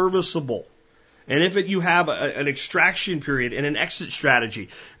it's serviceable. And if you have an extraction period and an exit strategy,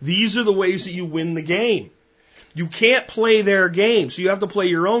 these are the ways that you win the game. You can't play their game, so you have to play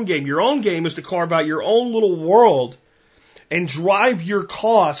your own game. Your own game is to carve out your own little world and drive your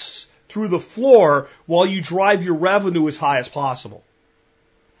costs through the floor while you drive your revenue as high as possible.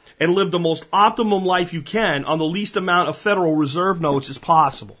 And live the most optimum life you can on the least amount of Federal Reserve notes as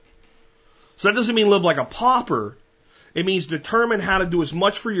possible. So that doesn't mean live like a pauper. It means determine how to do as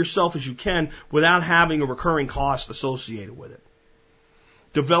much for yourself as you can without having a recurring cost associated with it.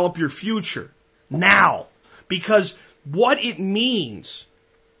 Develop your future now. Because what it means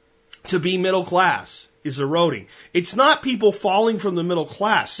to be middle class is eroding. It's not people falling from the middle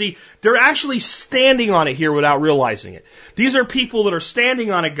class. See, they're actually standing on it here without realizing it. These are people that are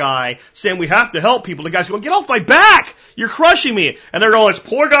standing on a guy saying we have to help people. The guy's going, get off my back! You're crushing me. And they're going, it's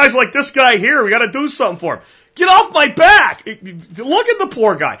poor guys like this guy here. We got to do something for him. Get off my back! Look at the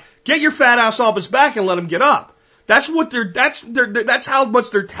poor guy. Get your fat ass off his back and let him get up. That's how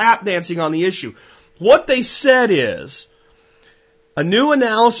much they're tap dancing on the issue. What they said is, a new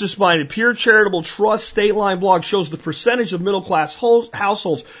analysis by the Pure Charitable Trust State Line blog shows the percentage of middle-class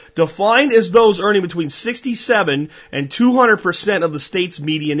households defined as those earning between 67 and 200% of the state's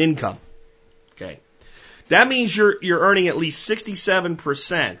median income. Okay. That means you're earning at least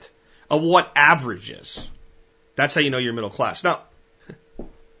 67% of what average is. That's how you know you're middle class. Now,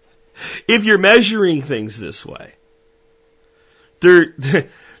 if you're measuring things this way, there's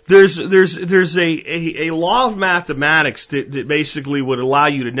a law of mathematics that basically would allow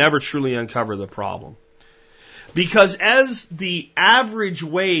you to never truly uncover the problem. Because as the average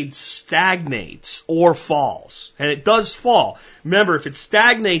wage stagnates or falls, and it does fall, remember, if it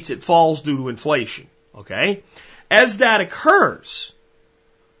stagnates, it falls due to inflation, okay? As that occurs,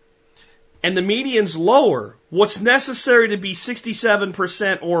 and the median's lower, what's necessary to be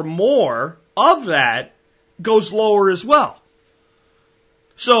 67% or more of that goes lower as well.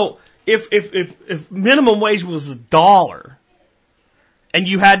 So, if minimum wage was $1 and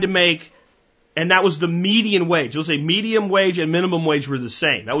you had to make, and that was the median wage. Let's say medium wage and minimum wage were the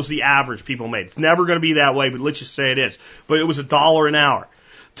same. That was the average people made. It's never going to be that way, but let's just say it is. But it was $1 an hour.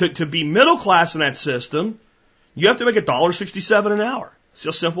 To be middle class in that system, you have to make $1.67 an hour. See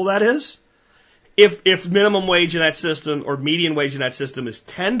how simple that is? If minimum wage in that system or median wage in that system is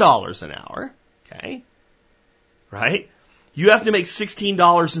 $10 an hour, okay, right? You have to make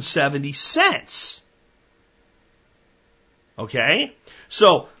 $16.70. Okay?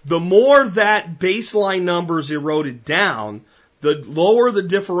 So the more that baseline number is eroded down, the lower the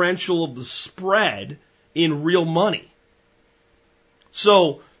differential of the spread in real money.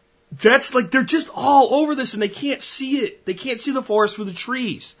 So that's like, they're just all over this and they can't see it. They can't see the forest for the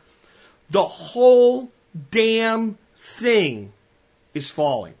trees. The whole damn thing is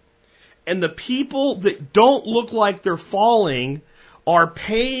falling. And the people that don't look like they're falling are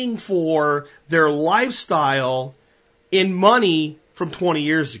paying for their lifestyle in money from 20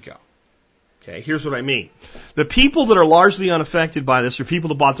 years ago. Okay, here's what I mean. The people that are largely unaffected by this are people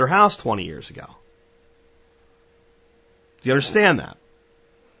that bought their house 20 years ago. Do you understand that?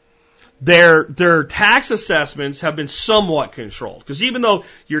 Their tax assessments have been somewhat controlled. Because even though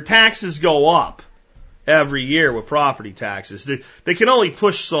your taxes go up every year with property taxes, they can only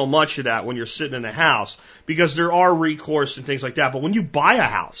push so much of that when you're sitting in a house because there are recourse and things like that. But when you buy a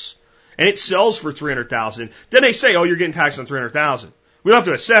house and it sells for $300,000, then they say, oh, you're getting taxed on $300,000. We don't have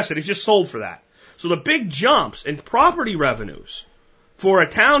to assess it. It's just sold for that. So the big jumps in property revenues for a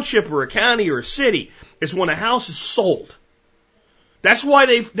township or a county or a city is when a house is sold. Why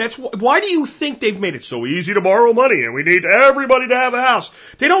do you think they've made it so easy to borrow money and we need everybody to have a house?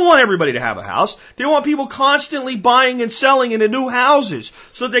 They don't want everybody to have a house. They want people constantly buying and selling into new houses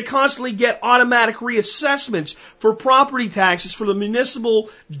so they constantly get automatic reassessments for property taxes for the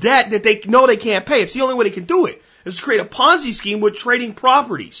municipal debt that they know they can't pay. It's the only way they can do it. Is to create a Ponzi scheme with trading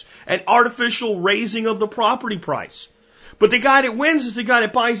properties and artificial raising of the property price. But the guy that wins is the guy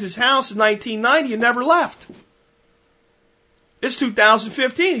that buys his house in 1990 and never left. It's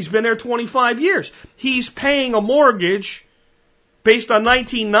 2015. He's been there 25 years. He's paying a mortgage based on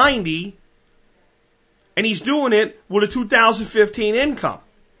 1990, and he's doing it with a 2015 income.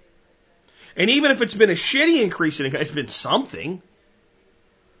 And even if it's been a shitty increase in income, it's been something.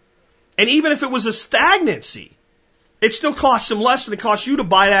 And even if it was a stagnancy, it still costs him less than it costs you to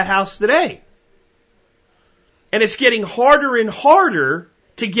buy that house today. And it's getting harder and harder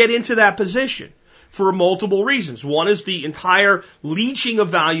to get into that position for multiple reasons. One is the entire leeching of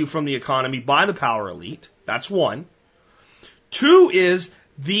value from the economy by the power elite. That's one. Two is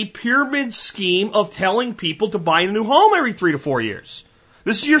the pyramid scheme of telling people to buy a new home every 3 to 4 years.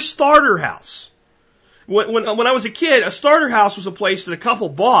 This is your starter house. When I was a kid, a starter house was a place that a couple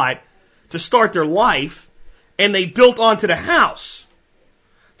bought to start their life, and they built onto the house.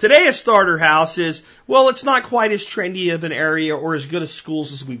 Today, a starter house is, well, it's not quite as trendy of an area or as good a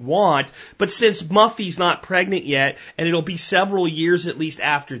schools as we want, but since Muffy's not pregnant yet, and it'll be several years at least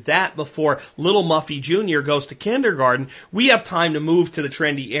after that before little Muffy Jr. goes to kindergarten, we have time to move to the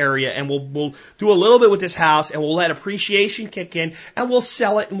trendy area, and we'll do a little bit with this house, and we'll let appreciation kick in, and we'll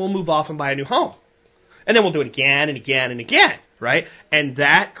sell it, and we'll move off and buy a new home. And then we'll do it again and again and again, right? And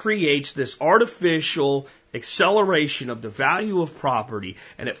that creates this artificial acceleration of the value of property,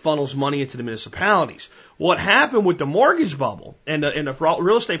 and it funnels money into the municipalities. What happened with the mortgage bubble and the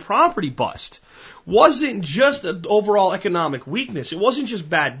real estate property bust wasn't just an overall economic weakness. It wasn't just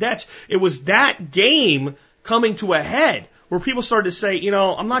bad debts. It was that game coming to a head where people started to say,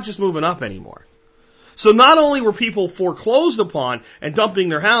 I'm not just moving up anymore. So not only were people foreclosed upon and dumping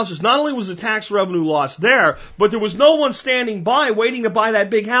their houses, not only was the tax revenue loss there, but there was no one standing by waiting to buy that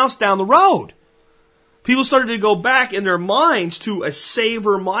big house down the road. People started to go back in their minds to a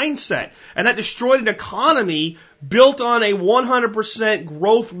saver mindset, and that destroyed an economy built on a 100%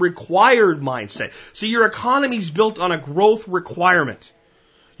 growth required mindset. So your economy is built on a growth requirement.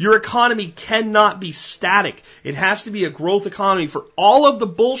 Your economy cannot be static. It has to be a growth economy for all of the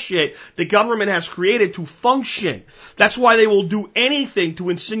bullshit the government has created to function. That's why they will do anything to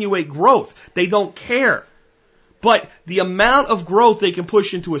insinuate growth. They don't care. But the amount of growth they can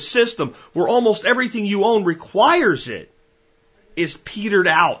push into a system where almost everything you own requires it is petered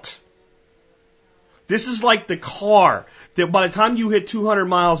out. This is like the car that by the time you hit 200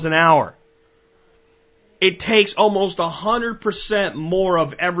 miles an hour, it takes almost 100% more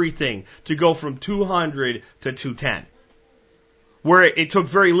of everything to go from 200 to 210. Where it took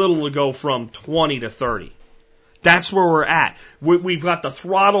very little to go from 20 to 30. That's where we're at. We've got the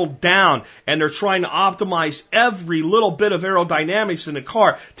throttle down, and they're trying to optimize every little bit of aerodynamics in the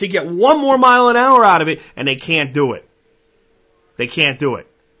car to get 1 more mile an hour out of it, and they can't do it. They can't do it.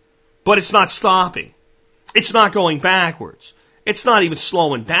 But it's not stopping. It's not going backwards. It's not even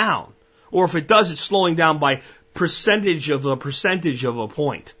slowing down. Or if it does, it's slowing down by percentage of a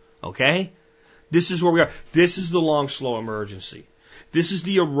point. Okay? This is where we are. This is the long, slow emergency. This is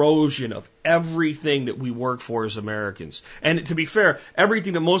the erosion of everything that we work for as Americans. And to be fair,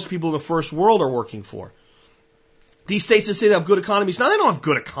 everything that most people in the first world are working for. These states that say they have good economies, now they don't have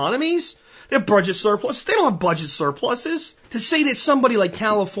good economies. They have budget surpluses. They don't have budget surpluses. To say that somebody like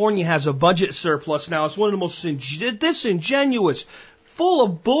California has a budget surplus now is one of the most disingenuous, full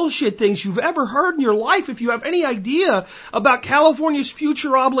of bullshit things you've ever heard in your life if you have any idea about California's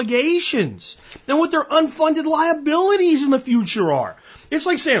future obligations and what their unfunded liabilities in the future are. It's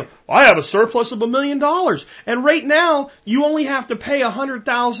like saying, I have a surplus of $1 million, and right now you only have to pay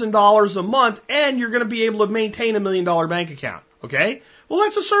 $100,000 a month, and you're going to be able to maintain $1 million bank account. Okay? Well,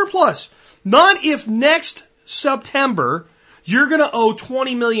 that's a surplus. Not if next September you're going to owe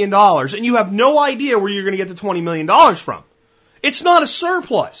 $20 million, and you have no idea where you're going to get the $20 million from. It's not a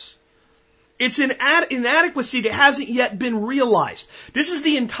surplus. It's an inadequacy that hasn't yet been realized. This is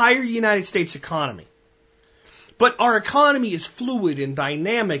the entire United States economy. But our economy is fluid and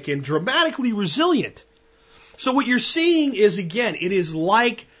dynamic and dramatically resilient. So what you're seeing is, again, it is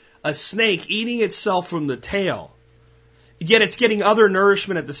like a snake eating itself from the tail. Yet it's getting other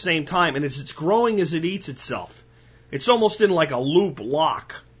nourishment at the same time, and as it's growing as it eats itself. It's almost in like a loop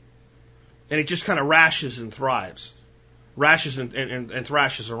lock. And it just kind of rashes and thrives. Rashes and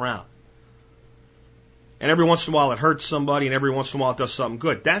thrashes around. And every once in a while it hurts somebody, and every once in a while it does something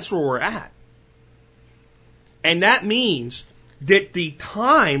good. That's where we're at. And that means that the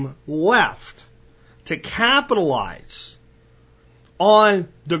time left to capitalize on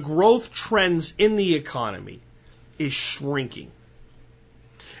the growth trends in the economy is shrinking.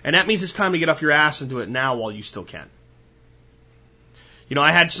 And that means it's time to get off your ass and do it now while you still can. You know, I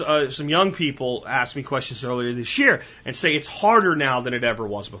had some young people ask me questions earlier this year and say it's harder now than it ever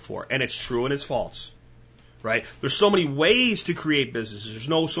was before. And it's true and it's false. Right? There's so many ways to create businesses.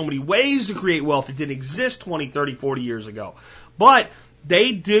 There's so many ways to create wealth that didn't exist 20, 30, 40 years ago. But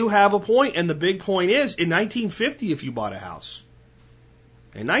they do have a point, and the big point is, in 1950, if you bought a house,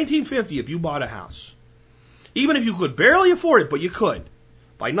 even if you could barely afford it, but you could,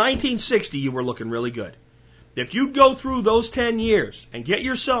 by 1960, you were looking really good. If you'd go through those 10 years and get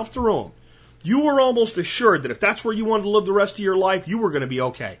yourself through them, you were almost assured that if that's where you wanted to live the rest of your life, you were going to be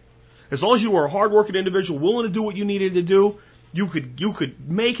okay. As long as you were a hard-working individual willing to do what you needed to do, you could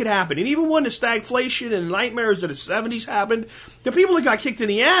make it happen. And even when the stagflation and nightmares of the 70s happened, the people that got kicked in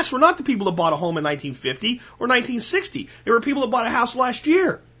the ass were not the people that bought a home in 1950 or 1960. They were people that bought a house last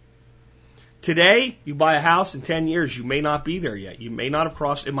year. Today, you buy a house in 10 years, you may not be there yet. You may not have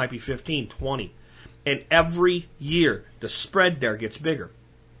crossed, it might be 15, 20. And every year, the spread there gets bigger.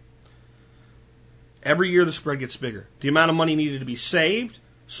 Every year, the spread gets bigger. The amount of money needed to be saved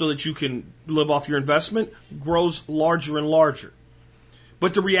so that you can live off your investment grows larger and larger.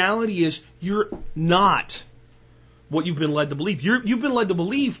 But the reality is you're not what you've been led to believe. You've been led to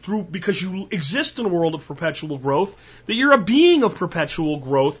believe because you exist in a world of perpetual growth, that you're a being of perpetual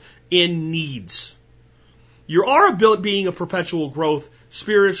growth in needs. You are a being of perpetual growth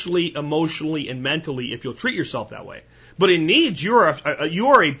spiritually, emotionally, and mentally if you'll treat yourself that way. But in needs, you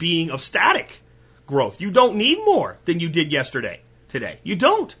are a being of static growth. You don't need more than you did today. You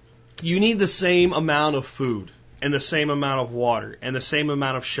don't. You need the same amount of food and the same amount of water and the same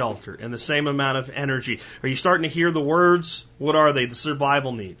amount of shelter and the same amount of energy. Are you starting to hear the words? What are they? The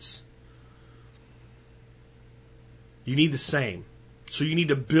survival needs. You need the same. So you need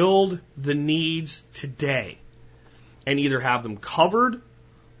to build the needs today and either have them covered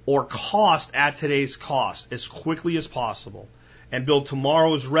or cost at today's cost as quickly as possible and build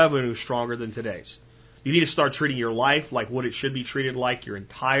tomorrow's revenue stronger than today's. You need to start treating your life like what it should be treated like your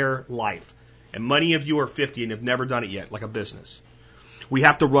entire life. And many of you are 50 and have never done it yet, like a business. We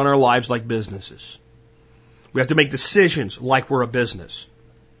have to run our lives like businesses. We have to make decisions like we're a business.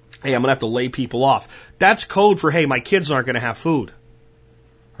 Hey, I'm going to have to lay people off. That's code for, hey, my kids aren't going to have food.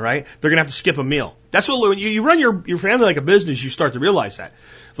 All right? They're going to have to skip a meal. That's what, when you run your family like a business, you start to realize that.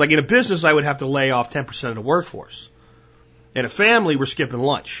 It's like in a business, I would have to lay off 10% of the workforce. In a family, we're skipping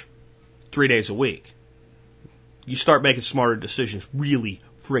lunch 3 days a week. You start making smarter decisions really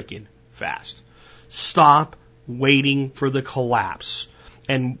freaking fast. Stop waiting for the collapse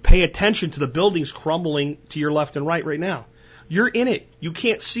and pay attention to the buildings crumbling to your left and right now. You're in it. You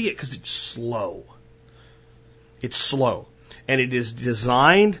can't see it because it's slow. It's slow. And it is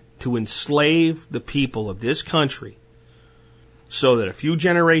designed to enslave the people of this country so that a few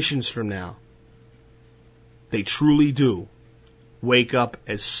generations from now, they truly do wake up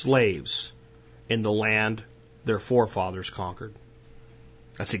as slaves in the land their forefathers conquered.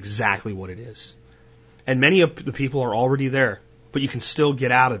 That's exactly what it is. And many of the people are already there, but you can still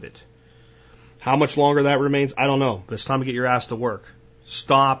get out of it. How much longer that remains, I don't know. But it's time to get your ass to work.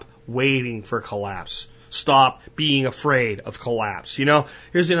 Stop waiting for collapse. Stop being afraid of collapse. You know,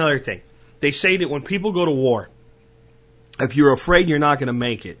 here's another thing. They say that when people go to war, if you're afraid you're not going to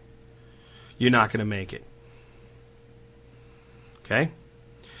make it, you're not going to make it. Okay?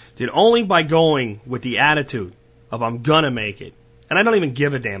 That only by going with the attitude of I'm going to make it, and I don't even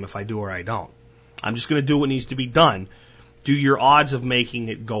give a damn if I do or I don't. I'm just going to do what needs to be done. Do your odds of making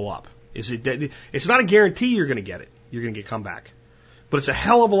it go up? It's not a guarantee you're going to get it. You're going to get come back. But it's a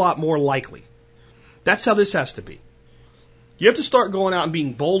hell of a lot more likely. That's how this has to be. You have to start going out and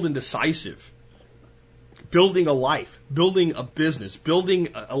being bold and decisive. Building a life, building a business, building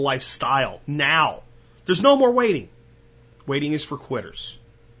a lifestyle now. There's no more waiting. Waiting is for quitters.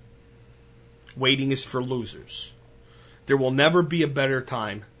 Waiting is for losers. There will never be a better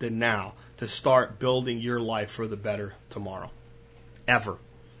time than now to start building your life for the better tomorrow. Ever.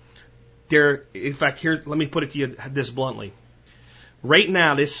 In fact, here, let me put it to you this bluntly. Right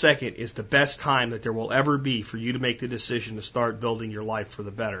now, this second is the best time that there will ever be for you to make the decision to start building your life for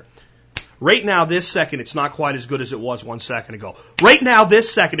the better. Right now, this second, it's not quite as good as it was 1 second ago. Right now,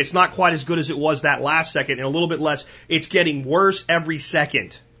 this second, it's not quite as good as it was that last second, and a little bit less. It's getting worse every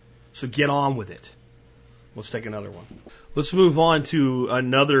second. So get on with it. Let's take another one. Let's move on to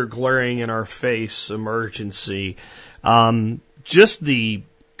another glaring in our face emergency. Just the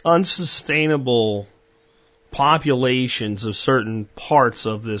unsustainable populations of certain parts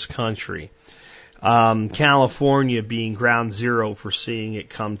of this country. California being ground zero for seeing it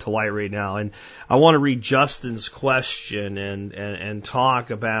come to light right now. And I want to read Justin's question and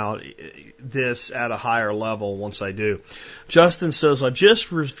talk about this at a higher level once I do. Justin says, I've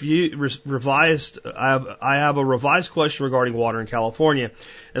just revised, I have a revised question regarding water in California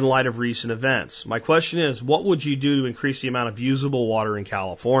in light of recent events. My question is, what would you do to increase the amount of usable water in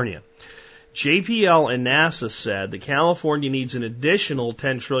California? JPL and NASA said that California needs an additional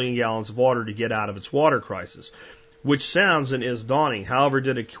 10 trillion gallons of water to get out of its water crisis, which sounds and is daunting. However,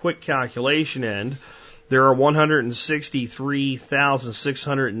 did a quick calculation end, there are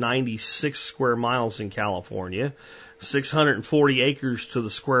 163,696 square miles in California, 640 acres to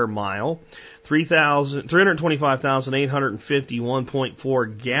the square mile,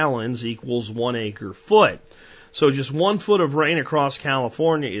 325,851.4 gallons equals 1 acre foot. So just 1 foot of rain across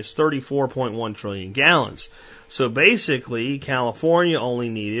California is 34.1 trillion gallons. So basically, California only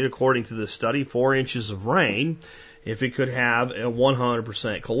needed, according to this study, 4 inches of rain if it could have a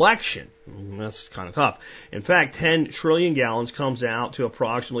 100% collection. That's kind of tough. In fact, 10 trillion gallons comes out to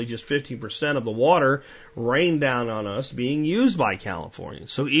approximately just 15% of the water rained down on us being used by California.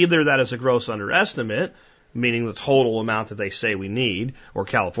 So either that is a gross underestimate, meaning the total amount that they say we need, or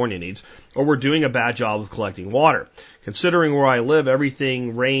California needs, or we're doing a bad job of collecting water. Considering where I live,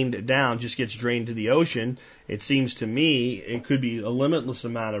 everything rained down just gets drained to the ocean. It seems to me it could be a limitless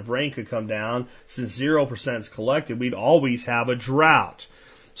amount of rain could come down. Since 0% is collected, we'd always have a drought.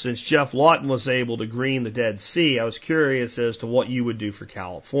 Since Jeff Lawton was able to green the Dead Sea, I was curious as to what you would do for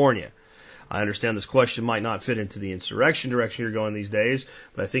California. I understand this question might not fit into the insurrection direction you're going these days,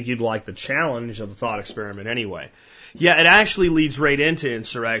 but I think you'd like the challenge of the thought experiment anyway. Yeah, it actually leads right into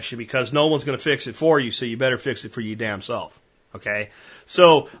insurrection because no one's going to fix it for you, so you better fix it for your damn self. Okay?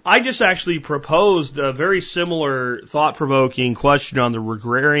 So I just actually proposed a very similar thought-provoking question on the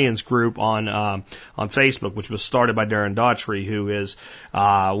Regrarians group on Facebook, which was started by Darren Daughtry, who is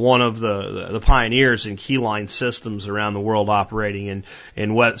one of the pioneers in keyline systems around the world operating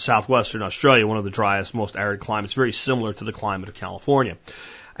in southwestern Australia, one of the driest, most arid climates, very similar to the climate of California.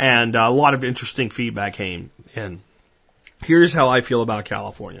 And a lot of interesting feedback came in. Here's how I feel about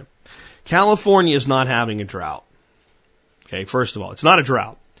California. California is not having a drought. Okay, first of all, it's not a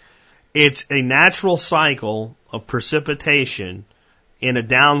drought. It's a natural cycle of precipitation in a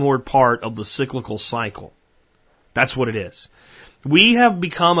downward part of the cyclical cycle. That's what it is. We have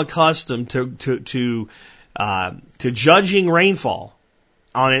become accustomed to judging rainfall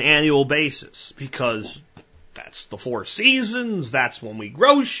on an annual basis because that's the 4 seasons. That's when we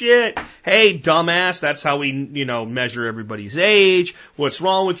grow shit. Hey, dumbass, that's how we, measure everybody's age. What's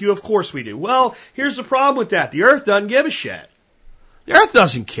wrong with you? Of course we do. Well, here's the problem with that. The Earth doesn't give a shit. The Earth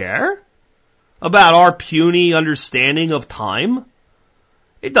doesn't care about our puny understanding of time.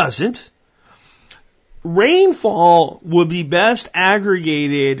 It doesn't. rainfall would be best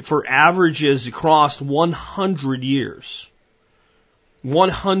aggregated for averages across 100 years.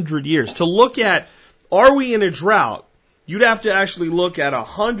 100 years. To look at, are we in a drought? You'd have to actually look at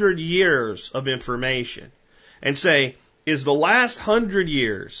 100 years of information and say, is the last 100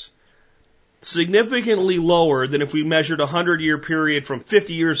 years significantly lower than if we measured a 100-year period from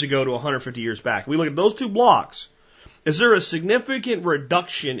 50 years ago to 150 years back? We look at those two blocks. Is there a significant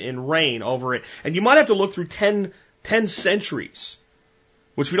reduction in rain over it? And you might have to look through 10 centuries,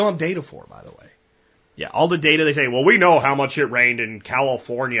 which we don't have data for, by the way. Yeah, all the data they say, well, we know how much it rained in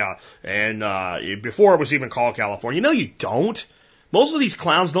California and before it was even called California. No, you don't. Most of these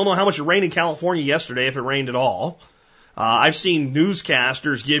clowns don't know how much it rained in California yesterday, if it rained at all. I've seen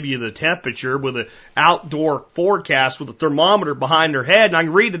newscasters give you the temperature with an outdoor forecast with a thermometer behind their head, and I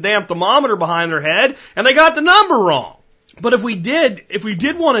can read the damn thermometer behind their head, and they got the number wrong. But if we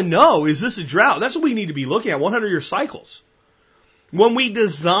did want to know, is this a drought? That's what we need to be looking at, 100-year cycles. When we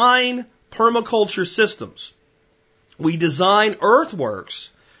design permaculture systems, we design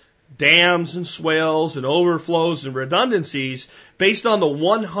earthworks, dams and swales and overflows and redundancies based on the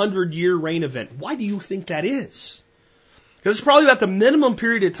 100-year rain event. Why do you think that is? Because it's probably about the minimum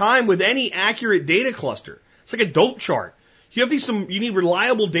period of time with any accurate data cluster. It's like a dope chart. You need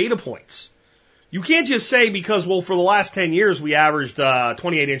reliable data points. You can't just say because, well, for the last 10 years we averaged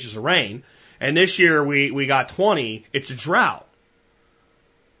 28 inches of rain, and this year we got 20, it's a drought.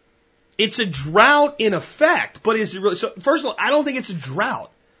 It's a drought in effect, but is it really? So first of all, I don't think it's a drought.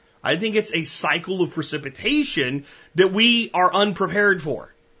 I think it's a cycle of precipitation that we are unprepared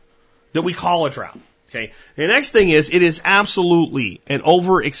for, that we call a drought. Okay. The next thing is, it is absolutely an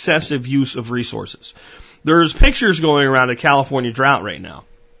over excessive use of resources. There's pictures going around of California drought right now,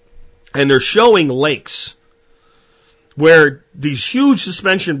 and they're showing lakes where these huge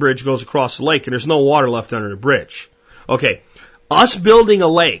suspension bridge goes across the lake and there's no water left under the bridge. Okay. Us building a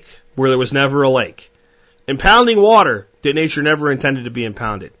lake where there was never a lake, impounding water that nature never intended to be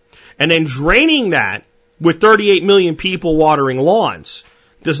impounded, and then draining that with 38 million people watering lawns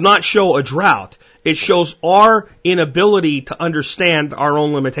does not show a drought. It shows our inability to understand our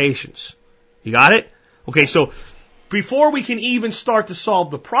own limitations. You got it? Okay, so before we can even start to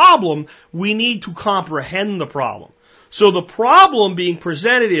solve the problem, we need to comprehend the problem. So the problem being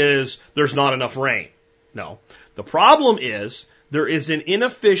presented is there's not enough rain. No. The problem is there is an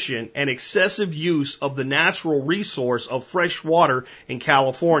inefficient and excessive use of the natural resource of fresh water in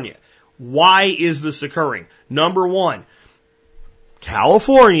California. Why is this occurring? Number one,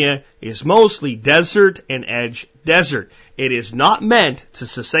 California is mostly desert and edge desert. It is not meant to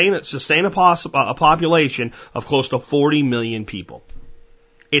sustain a population of close to 40 million people.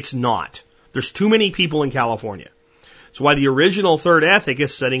 It's not. There's too many people in California. That's why the original third ethic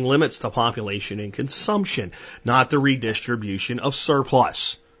is setting limits to population and consumption, not the redistribution of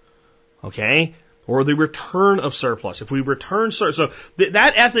surplus. Okay? Or the return of surplus. If we return surplus, so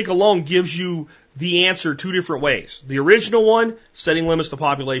that ethic alone gives you the answer two different ways. The original one, setting limits to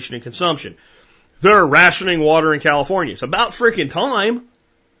population and consumption. They're rationing water in California. It's about frickin' time.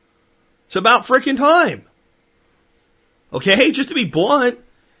 It's about frickin' time. Okay? Just to be blunt,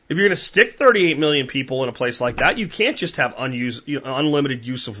 if you're going to stick 38 million people in a place like that, you can't just have unlimited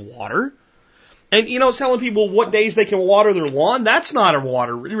use of water. And, telling people what days they can water their lawn, that's not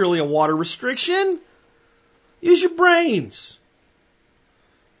really a water restriction. Use your brains.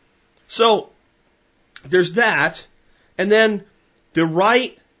 So, there's that. And then the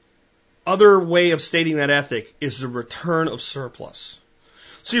right other way of stating that ethic is the return of surplus.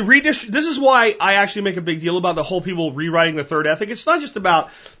 See, this is why I actually make a big deal about the whole people rewriting the third ethic. It's not just about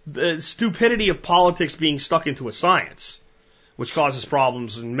the stupidity of politics being stuck into a science, which causes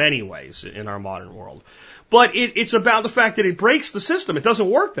problems in many ways in our modern world. But it's about the fact that it breaks the system. It doesn't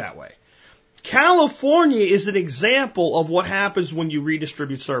work that way. California is an example of what happens when you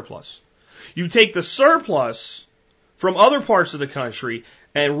redistribute surplus. You take the surplus from other parts of the country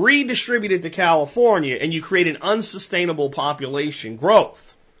and redistribute it to California, and you create an unsustainable population growth.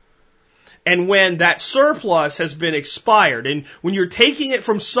 And when that surplus has been expired, and when you're taking it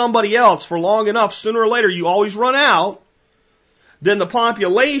from somebody else for long enough, sooner or later you always run out, then the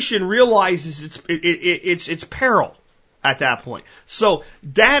population realizes its peril at that point. So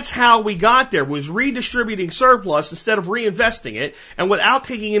that's how we got there, was redistributing surplus instead of reinvesting it, and without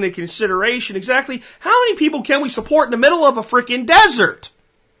taking into consideration exactly how many people can we support in the middle of a frickin' desert.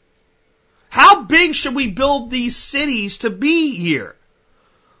 How big should we build these cities to be here?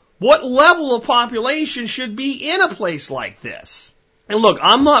 What level of population should be in a place like this? And look,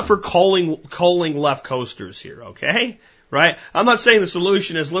 I'm not for calling left coasters here, okay? right? I'm not saying the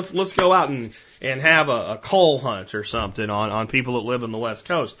solution is let's go out and have a coal hunt or something on people that live in the West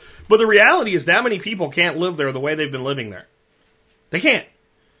Coast. But the reality is that many people can't live there the way they've been living there. They can't.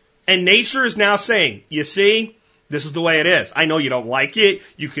 And nature is now saying, you see, this is the way it is. I know you don't like it.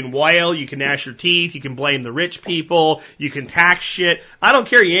 You can wail, you can gnash your teeth, you can blame the rich people, you can tax shit. I don't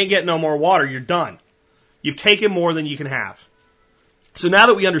care. You ain't getting no more water. You're done. You've taken more than you can have. So now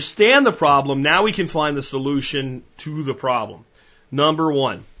that we understand the problem, now we can find the solution to the problem. Number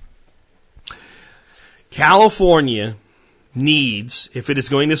one, California needs, if it is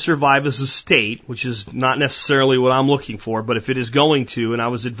going to survive as a state, which is not necessarily what I'm looking for, but if it is going to, and I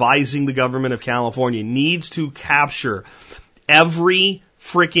was advising the government of California, needs to capture every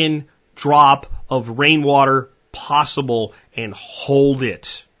frickin' drop of rainwater possible and hold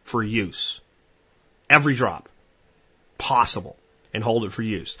it for use. Every drop possible. And hold it for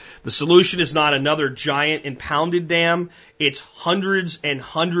use. The solution is not another giant impounded dam. It's hundreds and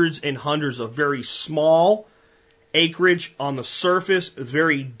hundreds and hundreds of very small acreage on the surface,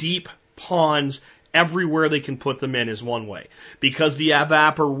 very deep ponds. Everywhere they can put them in is one way. Because the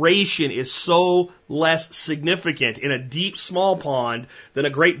evaporation is so less significant in a deep small pond than a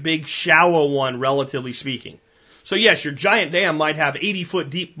great big shallow one, relatively speaking. So yes, your giant dam might have 80 foot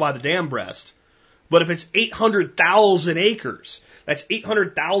deep by the dam breast. But if it's 800,000 acres, that's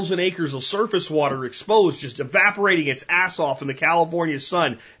 800,000 acres of surface water exposed, just evaporating its ass off in the California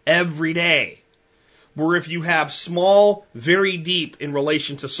sun every day. Where if you have small, very deep in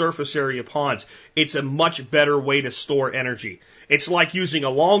relation to surface area ponds, it's a much better way to store energy. It's like using a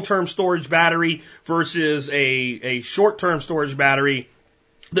long-term storage battery versus a short-term storage battery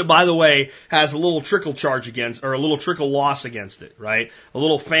that, by the way, has a little trickle charge against, or a little trickle loss against it, right? A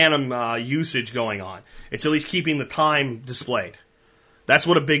little phantom usage going on. It's at least keeping the time displayed. That's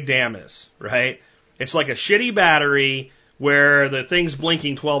what a big dam is, right? It's like a shitty battery where the thing's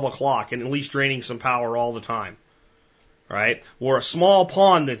blinking 12 o'clock and at least draining some power all the time, right? Or a small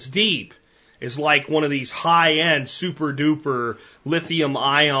pond that's deep is like one of these high-end, super-duper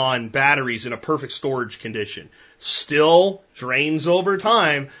lithium-ion batteries in a perfect storage condition. Still drains over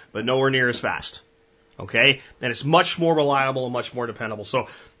time, but nowhere near as fast. Okay? And it's much more reliable and much more dependable. So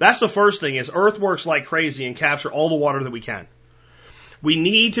that's the first thing is Earth works like crazy and capture all the water that we can. We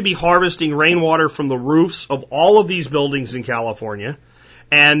need to be harvesting rainwater from the roofs of all of these buildings in California.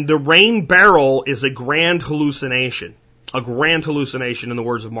 And the rain barrel is a grand hallucination. A grand hallucination in the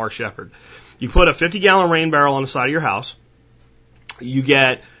words of Mark Shepard. You put a 50-gallon rain barrel on the side of your house. You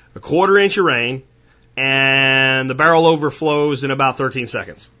get a quarter inch of rain. And the barrel overflows in about 13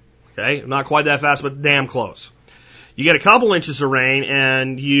 seconds. Okay? Not quite that fast, but damn close. You get a couple inches of rain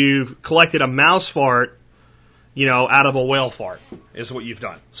and you've collected a mouse fart, out of a whale fart is what you've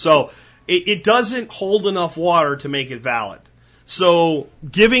done. So it doesn't hold enough water to make it valid. So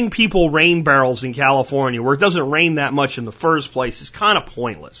giving people rain barrels in California where it doesn't rain that much in the first place is kind of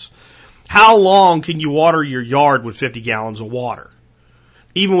pointless. How long can you water your yard with 50 gallons of water?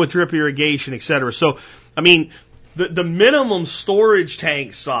 Even with drip irrigation, et cetera. So, the minimum storage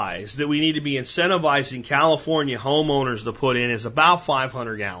tank size that we need to be incentivizing California homeowners to put in is about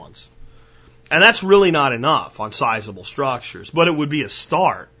 500 gallons. And that's really not enough on sizable structures, but it would be a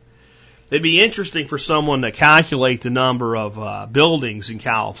start. It'd be interesting for someone to calculate the number of buildings in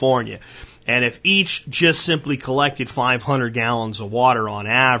California. And if each just simply collected 500 gallons of water on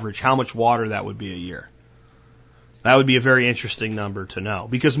average, how much water that would be a year. That would be a very interesting number to know.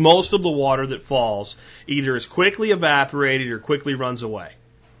 Because most of the water that falls either is quickly evaporated or quickly runs away.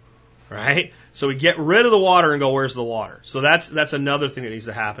 Right? So we get rid of the water and go, where's the water? So that's another thing that needs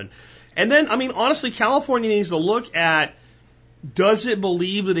to happen. And then, honestly, California needs to look at, does it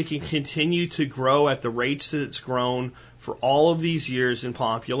believe that it can continue to grow at the rates that it's grown for all of these years in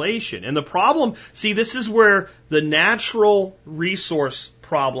population? And the problem, this is where the natural resource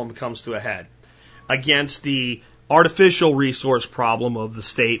problem comes to a head against the artificial resource problem of the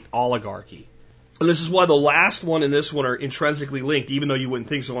state oligarchy. And this is why the last one and this one are intrinsically linked, even though you wouldn't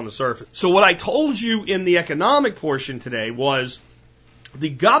think so on the surface. So what I told you in the economic portion today was the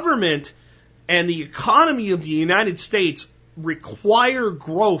government and the economy of the United States require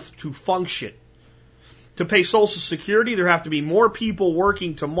growth to function. To pay Social Security, there have to be more people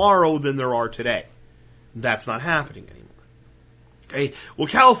working tomorrow than there are today. That's not happening anymore. Okay? Well,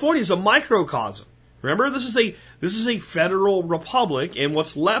 California is a microcosm. Remember, this is a federal republic, and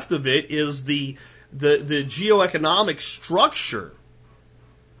what's left of it is the geoeconomic structure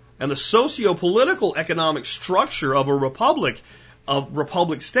and the socio-political economic structure of a republic, of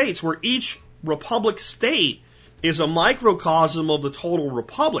republic states, where each republic state is a microcosm of the total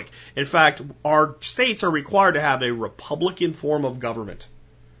republic. In fact, our states are required to have a republican form of government,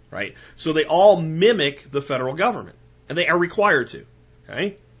 right? So they all mimic the federal government, and they are required to,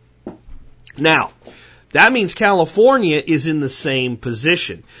 okay? Now, that means California is in the same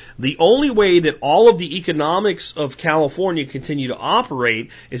position. The only way that all of the economics of California continue to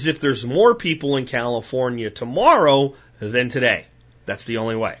operate is if there's more people in California tomorrow than today. That's the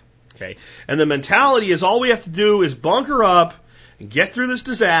only way. Okay? And the mentality is all we have to do is bunker up and get through this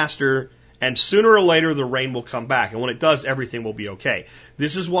disaster, and sooner or later the rain will come back. And when it does, everything will be okay.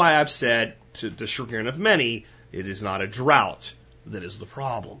 This is why I've said, to the chagrin of many, it is not a drought that is the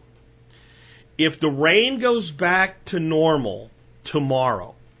problem. If the rain goes back to normal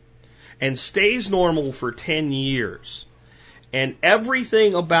tomorrow and stays normal for 10 years, and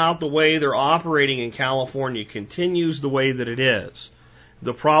everything about the way they're operating in California continues the way that it is,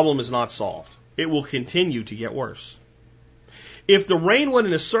 the problem is not solved. It will continue to get worse. If the rain went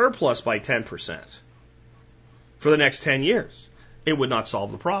into surplus by 10% for the next 10 years, it would not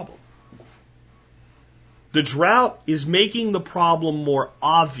solve the problem. The drought is making the problem more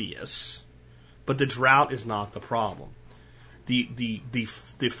obvious, but the drought is not the problem. The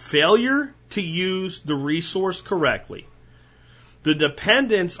failure to use the resource correctly, the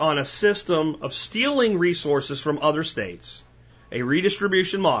dependence on a system of stealing resources from other states, a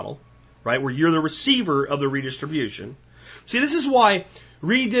redistribution model, right, where you're the receiver of the redistribution. See, this is why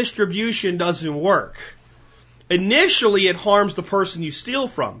redistribution doesn't work. Initially, it harms the person you steal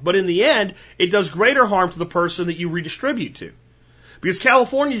from, but in the end, it does greater harm to the person that you redistribute to. Because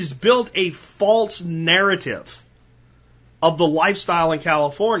California has built a false narrative of the lifestyle in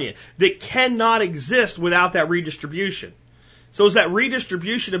California that cannot exist without that redistribution. So as that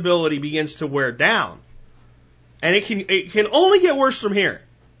redistribution ability begins to wear down, and it can only get worse from here.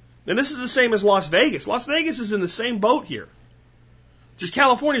 And this is the same as Las Vegas. Las Vegas is in the same boat here. Just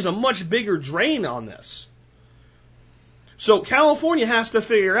California is a much bigger drain on this. So California has to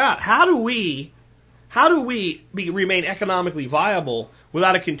figure out how do we remain economically viable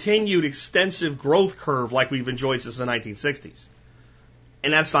without a continued extensive growth curve like we've enjoyed since the 1960s?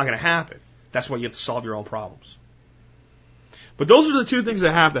 And that's not going to happen. That's why you have to solve your own problems. But those are the two things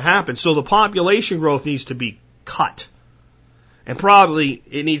that have to happen. So the population growth needs to be cut. And probably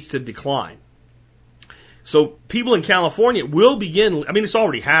it needs to decline. So people in California will begin, I mean, it's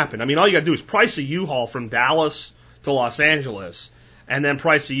already happened. I mean, all you got to do is price a U-Haul from Dallas to Los Angeles, and then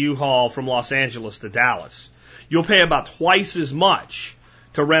price a U-Haul from Los Angeles to Dallas. You'll pay about twice as much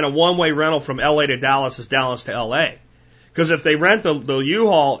to rent a one-way rental from LA to Dallas as Dallas to LA. Because if they rent the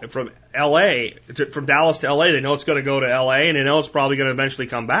U-Haul from from Dallas to LA, they know it's going to go to LA, and they know it's probably going to eventually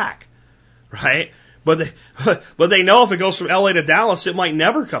come back. Right? But they know if it goes from LA to Dallas, it might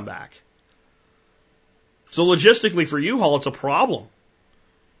never come back. So logistically for U-Haul, it's a problem.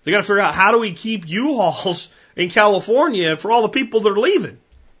 They got to figure out how do we keep U-Hauls in California for all the people that are leaving.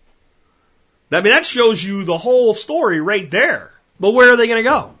 I mean, that shows you the whole story right there. But where are they going to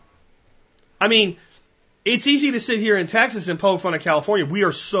go? I mean, it's easy to sit here in Texas and poke fun at California. We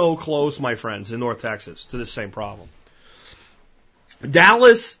are so close, my friends, in North Texas to this same problem.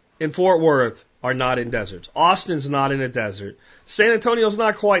 Dallas and Fort Worth are not in deserts. Austin's not in a desert. San Antonio's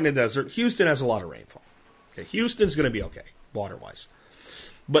not quite in a desert. Houston has a lot of rainfall. Okay, Houston's going to be okay, water-wise.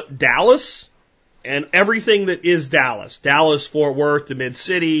 But Dallas and everything that is Dallas, Fort Worth, the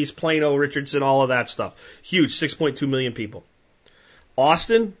mid-cities, Plano, Richardson, all of that stuff, huge, 6.2 million people.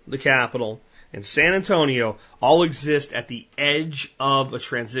 Austin, the capital, and San Antonio all exist at the edge of a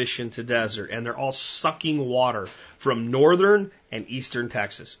transition to desert, and they're all sucking water from northern and eastern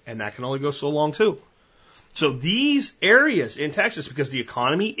Texas, and that can only go so long too. So these areas in Texas, because the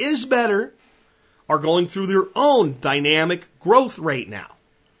economy is better, are going through their own dynamic growth rate now.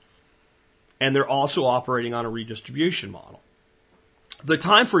 And they're also operating on a redistribution model. The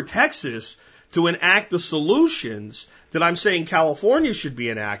time for Texas to enact the solutions that I'm saying California should be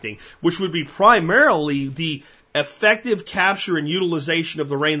enacting, which would be primarily the effective capture and utilization of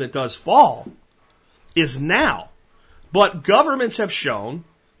the rain that does fall, is now. But governments have shown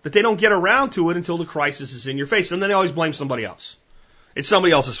that they don't get around to it until the crisis is in your face. And then they always blame somebody else. It's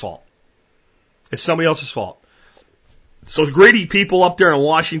somebody else's fault. It's somebody else's fault. So greedy people up there in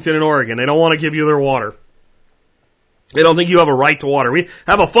Washington and Oregon, they don't want to give you their water. They don't think you have a right to water. We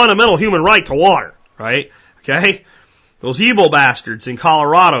have a fundamental human right to water, right? Okay? Those evil bastards in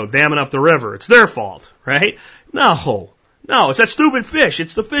Colorado damming up the river, it's their fault, right? No, it's that stupid fish.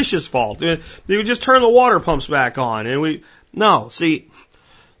 It's the fish's fault. They would just turn the water pumps back on. See,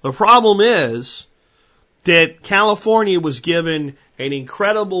 the problem is that California was given an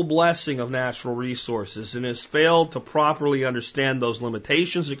incredible blessing of natural resources and has failed to properly understand those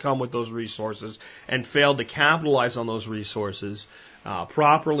limitations that come with those resources and failed to capitalize on those resources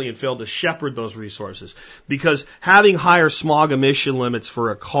properly and failed to shepherd those resources. Because having higher smog emission limits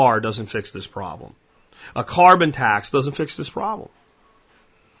for a car doesn't fix this problem. A carbon tax doesn't fix this problem.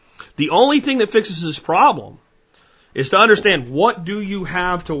 The only thing that fixes this problem is to understand what do you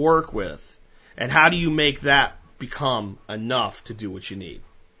have to work with and how do you make that become enough to do what you need.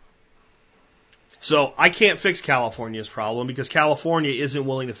 So I can't fix California's problem because California isn't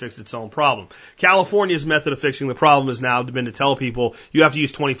willing to fix its own problem. California's method of fixing the problem has now been to tell people you have to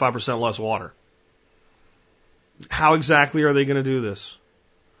use 25% less water. How exactly are they going to do this?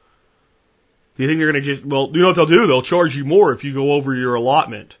 Do you think they're going to just, well, you know what they'll do? They'll charge you more if you go over your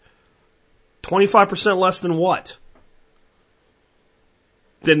allotment. 25% less than what?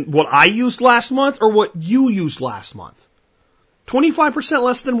 Than what I used last month or what you used last month? 25%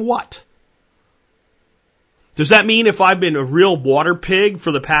 less than what? Does that mean if I've been a real water pig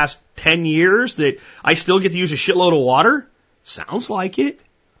for the past 10 years that I still get to use a shitload of water? Sounds like it.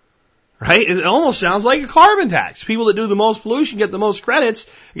 Right? It almost sounds like a carbon tax. People that do the most pollution get the most credits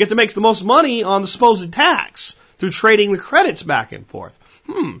and get to make the most money on the supposed tax through trading the credits back and forth.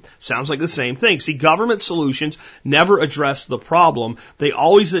 Sounds like the same thing. See, government solutions never address the problem. They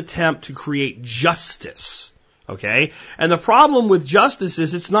always attempt to create justice. Okay? And the problem with justice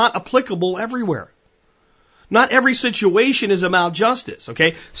is it's not applicable everywhere. Not every situation is about justice.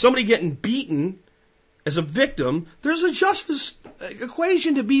 Okay? Somebody getting beaten as a victim, there's a justice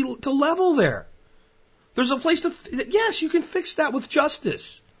equation to level there. There's a place to, yes, you can fix that with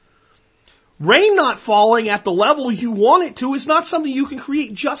justice. Rain not falling at the level you want it to is not something you can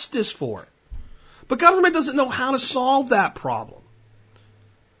create justice for. But government doesn't know how to solve that problem.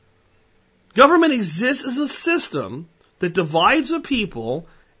 Government exists as a system that divides a people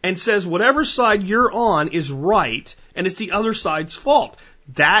and says whatever side you're on is right and it's the other side's fault.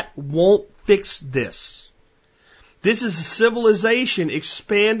 That won't fix this. This is a civilization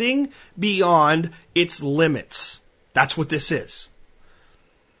expanding beyond its limits. That's what this is.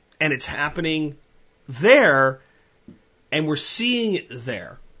 And it's happening there, and we're seeing it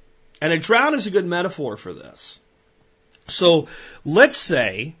there. And a drought is a good metaphor for this. So let's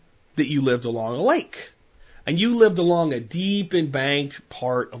say that you lived along a lake, and you lived along a deep embanked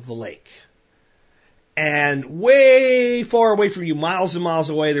part of the lake. And way far away from you, miles and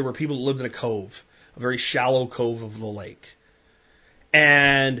miles away, there were people that lived in a cove, a very shallow cove of the lake.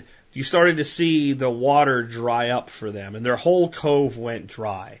 And you started to see the water dry up for them, and their whole cove went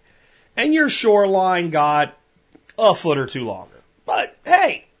dry. And your shoreline got a foot or two longer. But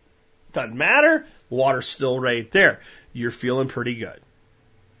hey, doesn't matter. Water's still right there. You're feeling pretty good.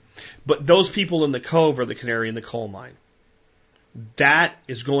 But those people in the cove are the canary in the coal mine. That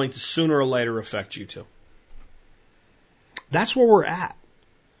is going to sooner or later affect you too. That's where we're at.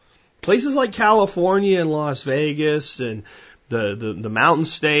 Places like California and Las Vegas and the mountain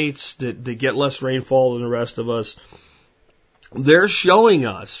states that get less rainfall than the rest of us, they're showing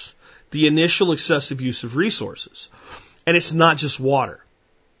us the initial excessive use of resources. And it's not just water.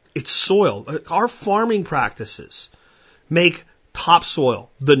 It's soil. Our farming practices make topsoil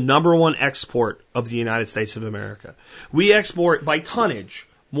the number one export of the United States of America. We export by tonnage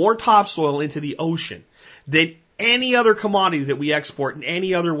more topsoil into the ocean than any other commodity that we export in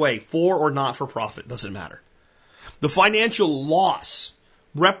any other way, for or not for profit, doesn't matter. The financial loss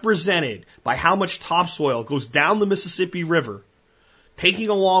represented by how much topsoil goes down the Mississippi River, taking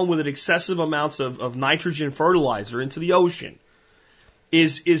along with it excessive amounts of nitrogen fertilizer into the ocean,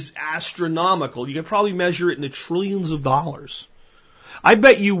 is astronomical. You can probably measure it in the trillions of dollars. I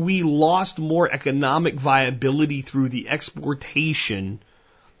bet you we lost more economic viability through the exportation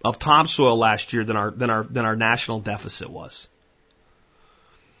of topsoil last year than our national deficit was.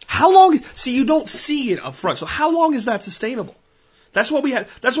 How long? See, you don't see it up front. So how long is that sustainable? That's what we had.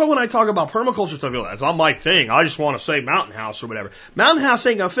 That's why when I talk about permaculture stuff, that's not my thing. I just want to say Mountain House or whatever. Mountain House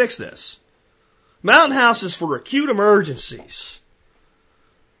ain't gonna fix this. Mountain House is for acute emergencies.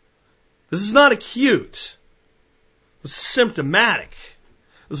 This is not acute. This is symptomatic.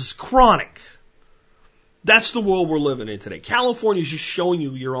 This is chronic. That's the world we're living in today. California is just showing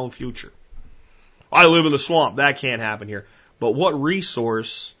you your own future. I live in the swamp. That can't happen here. But what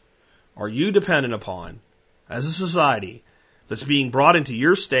resource are you dependent upon as a society that's being brought into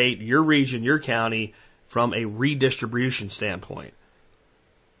your state, your region, your county from a redistribution standpoint?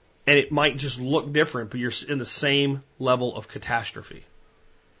 And it might just look different, but you're in the same level of catastrophe.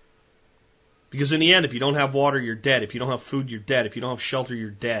 Because in the end, if you don't have water, you're dead. If you don't have food, you're dead. If you don't have shelter, you're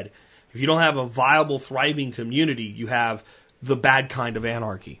dead. If you don't have a viable, thriving community, you have the bad kind of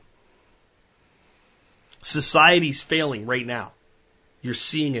anarchy. Society's failing right now. You're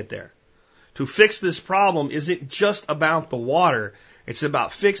seeing it there. To fix this problem isn't just about the water. It's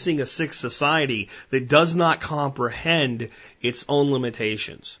about fixing a sick society that does not comprehend its own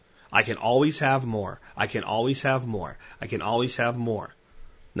limitations. I can always have more. I can always have more. I can always have more.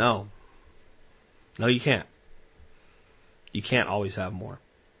 No. No, you can't. You can't always have more.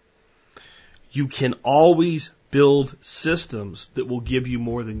 You can always build systems that will give you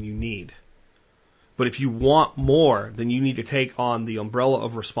more than you need. But if you want more, then you need to take on the umbrella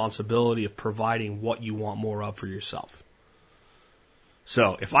of responsibility of providing what you want more of for yourself.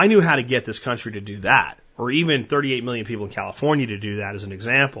 So if I knew how to get this country to do that, or even 38 million people in California to do that as an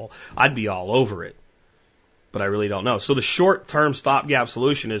example, I'd be all over it. But I really don't know. So the short-term stopgap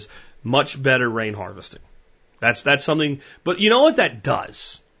solution is much better rain harvesting. That's something, but you know what that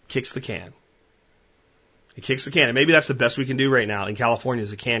does? Kicks the can. It kicks the can. And maybe that's the best we can do right now in California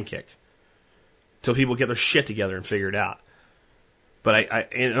is a can kick. Till people get their shit together and figure it out. But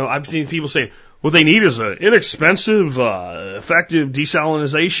I've seen people say, what they need is an inexpensive, effective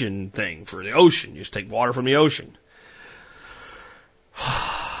desalinization thing for the ocean. You just take water from the ocean.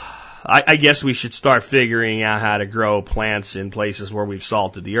 I guess we should start figuring out how to grow plants in places where we've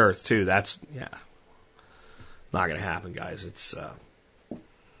salted the earth too. That's, not going to happen, guys. It's,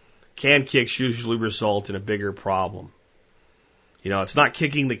 can kicks usually result in a bigger problem. You know, it's not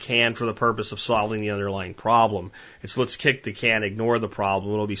kicking the can for the purpose of solving the underlying problem. It's let's kick the can, ignore the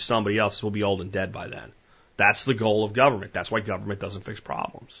problem. It'll be somebody else who will be old and dead by then. That's the goal of government. That's why government doesn't fix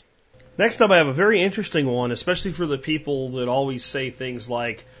problems. Next up, I have a very interesting one, especially for the people that always say things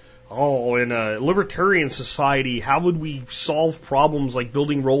like, oh, in a libertarian society, how would we solve problems like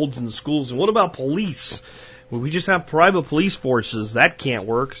building roads in schools? And what about police? Would we just have private police forces? That can't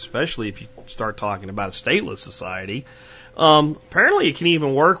work, especially if you start talking about a stateless society. Apparently it can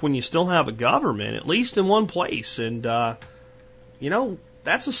even work when you still have a government, at least in one place. And,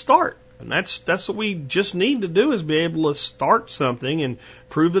 that's a start. And that's what we just need to do is be able to start something and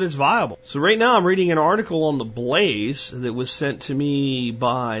prove that it's viable. So right now I'm reading an article on the Blaze that was sent to me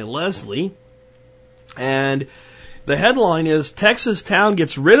by Leslie. And the headline is, Texas town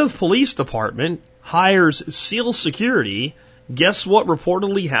gets rid of police department, hires SEAL security. Guess what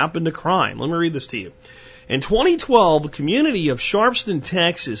reportedly happened to crime? Let me read this to you. In 2012, the community of Sharpston,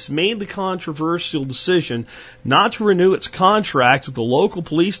 Texas, made the controversial decision not to renew its contract with the local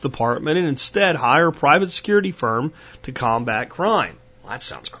police department and instead hire a private security firm to combat crime. Well, that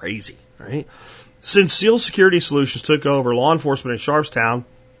sounds crazy, right? Since SEAL Security Solutions took over law enforcement in Sharpstown,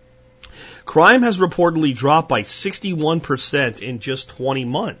 crime has reportedly dropped by 61% in just 20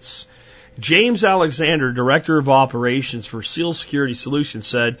 months. James Alexander, Director of Operations for SEAL Security Solutions,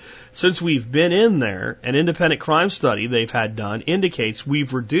 said, since we've been in there, an independent crime study they've had done indicates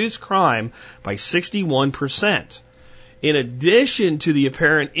we've reduced crime by 61%. In addition to the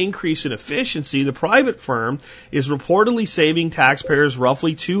apparent increase in efficiency, the private firm is reportedly saving taxpayers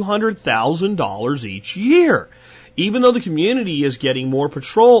roughly $200,000 each year, even though the community is getting more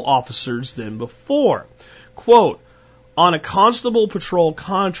patrol officers than before. Quote, on a constable patrol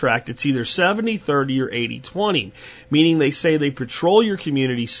contract, it's either 70-30 or 80-20, meaning they say they patrol your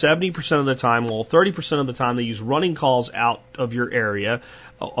community 70% of the time, while 30% of the time they use running calls out of your area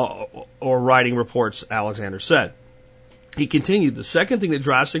or writing reports, Alexander said. He continued, the second thing that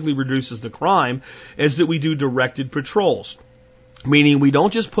drastically reduces the crime is that we do directed patrols. Meaning we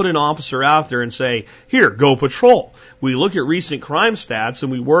don't just put an officer out there and say, here, go patrol. We look at recent crime stats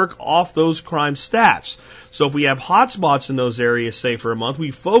and we work off those crime stats. So if we have hot spots in those areas, say for a month,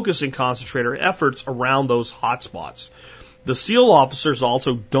 we focus and concentrate our efforts around those hot spots. The SEAL officers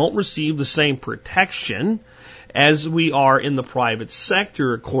also don't receive the same protection as we are in the private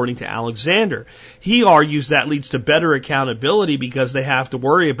sector, according to Alexander. He argues that leads to better accountability because they have to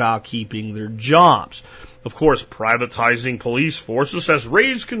worry about keeping their jobs. Of course, privatizing police forces has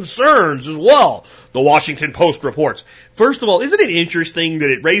raised concerns as well, the Washington Post reports. First of all, isn't it interesting that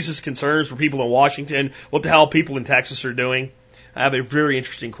it raises concerns for people in Washington, what the hell people in Texas are doing? I have a very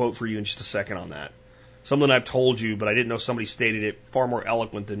interesting quote for you in just a second on that. Something I've told you, but I didn't know somebody stated it far more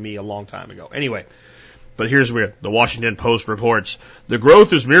eloquent than me a long time ago. Anyway, but here's where the Washington Post reports, the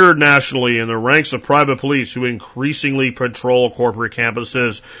growth is mirrored nationally in the ranks of private police who increasingly patrol corporate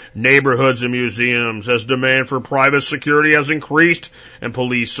campuses, neighborhoods, and museums as demand for private security has increased and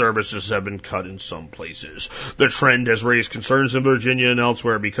police services have been cut in some places. The trend has raised concerns in Virginia and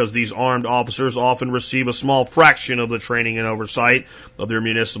elsewhere because these armed officers often receive a small fraction of the training and oversight of their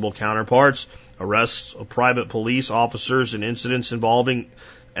municipal counterparts. Arrests of private police officers and incidents involving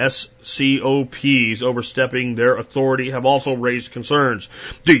SCOPs overstepping their authority have also raised concerns.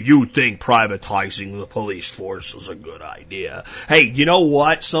 Do you think privatizing the police force is a good idea? Hey, you know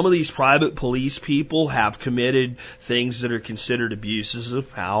what? Some of these private police people have committed things that are considered abuses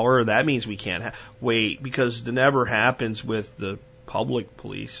of power. That means we can't wait, because it never happens with the public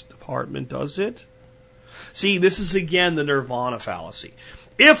police department, does it? See, this is again the nirvana fallacy.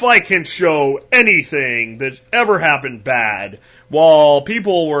 If I can show anything that's ever happened bad while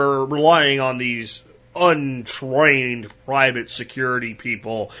people were relying on these untrained private security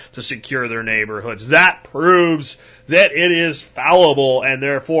people to secure their neighborhoods, that proves that it is fallible and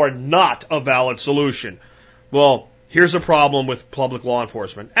therefore not a valid solution. Well, here's a problem with public law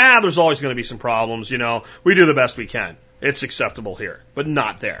enforcement. There's always going to be some problems, We do the best we can. It's acceptable here, but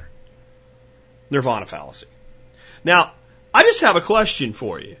not there. Nirvana fallacy. Now, I just have a question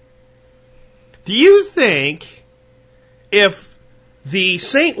for you. Do you think if the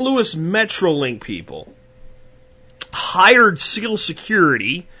St. Louis Metrolink people hired SEAL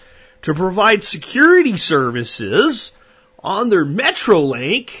Security to provide security services on their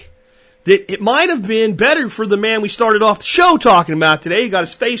Metrolink, that it might have been better for the man we started off the show talking about today? He got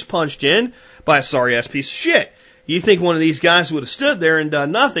his face punched in by a sorry-ass piece of shit. You think one of these guys would have stood there and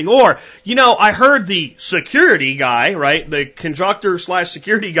done nothing? Or, I heard the security guy, right, the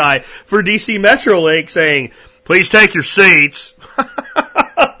conductor/security guy for DC Metrolink saying, please take your seats.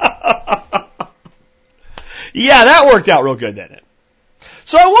 Yeah, that worked out real good, didn't it?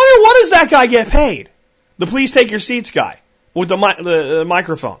 So I wonder, what does that guy get paid? The please take your seats guy with the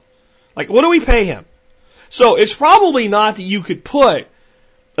microphone. Like, what do we pay him? So it's probably not that you could put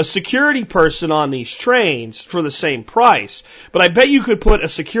a security person on these trains for the same price, but I bet you could put a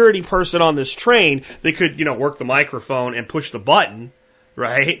security person on this train that could, work the microphone and push the button,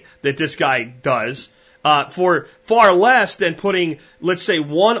 right, that this guy does, for far less than putting, let's say,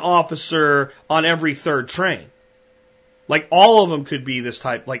 one officer on every third train. Like, all of them could be this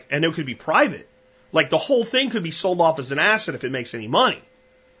type, and it could be private. Like, the whole thing could be sold off as an asset if it makes any money.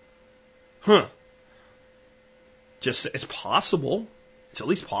 It's possible. It's at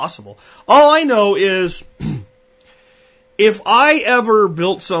least possible. All I know is if I ever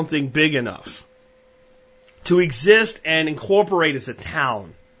built something big enough to exist and incorporate as a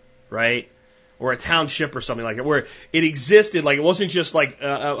town, right? Or a township or something like that, where it existed, like it wasn't just like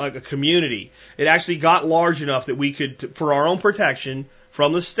a community. It actually got large enough that we could, for our own protection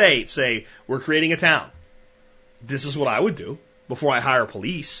from the state, say, we're creating a town. This is what I would do before I hire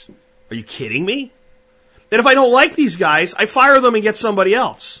police. Are you kidding me? That if I don't like these guys, I fire them and get somebody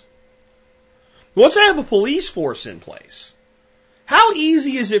else. Once I have a police force in place, how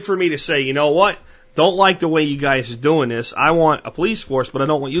easy is it for me to say, you know what, don't like the way you guys are doing this, I want a police force, but I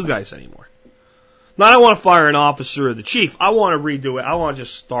don't want you guys anymore. Now, I don't want to fire an officer or the chief. I want to redo it. I want to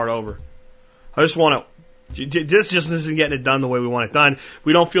just start over. I just want to, this just isn't getting it done the way we want it done.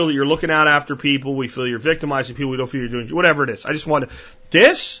 We don't feel that you're looking out after people. We feel you're victimizing people. We don't feel you're doing, whatever it is. I just want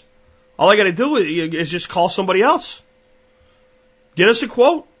to, all I got to do is just call somebody else. Get us a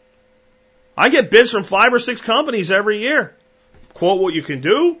quote. I get bids from 5 or 6 companies every year. Quote what you can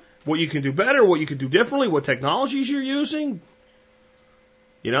do better, what you can do differently, what technologies you're using.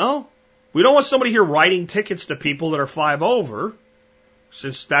 We don't want somebody here writing tickets to people that are 5 over,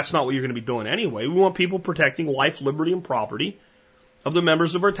 since that's not what you're going to be doing anyway. We want people protecting life, liberty, and property of the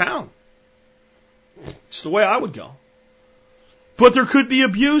members of our town. It's the way I would go. But there could be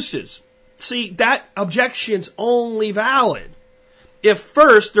abuses. See, that objection's only valid if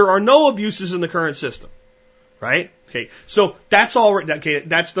first there are no abuses in the current system, right? Okay, so that's already, okay,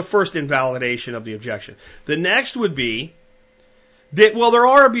 that's the first invalidation of the objection. The next would be that, well, there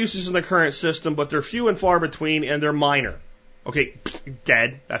are abuses in the current system, but they're few and far between and they're minor. Okay,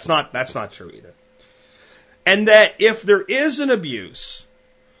 dead. That's not true either. And that if there is an abuse,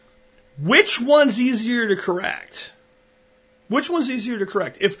 which one's easier to correct? Which one's easier to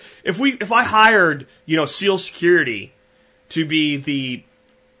correct? If I hired, SEAL Security to be the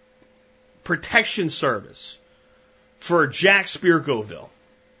protection service for Jack Speargoville,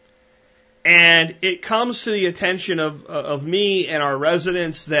 and it comes to the attention of me and our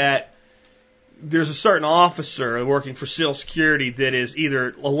residents that there's a certain officer working for SEAL Security that is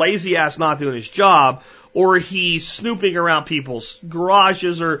either a lazy ass not doing his job, or he's snooping around people's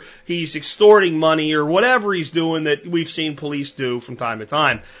garages, or he's extorting money, or whatever he's doing that we've seen police do from time to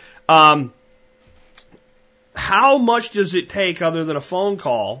time. How much does it take other than a phone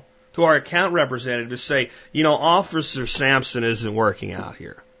call to our account representative to say, Officer Sampson isn't working out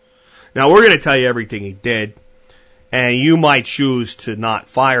here. Now, we're going to tell you everything he did, and you might choose to not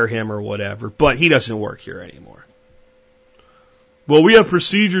fire him or whatever, but he doesn't work here anymore. Well, we have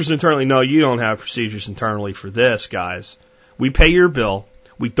procedures internally. No, you don't have procedures internally for this, guys. We pay your bill.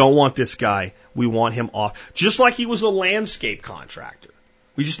 We don't want this guy. We want him off. Just like he was a landscape contractor.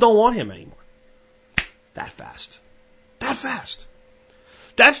 We just don't want him anymore. That fast. That fast.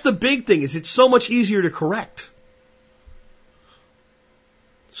 That's the big thing, is it's so much easier to correct.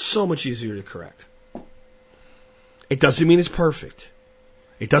 So much easier to correct. It doesn't mean it's perfect.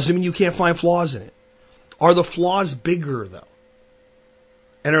 It doesn't mean you can't find flaws in it. Are the flaws bigger, though?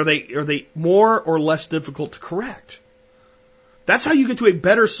 And are they more or less difficult to correct? That's how you get to a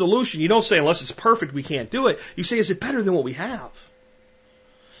better solution. You don't say, unless it's perfect, we can't do it. You say, is it better than what we have?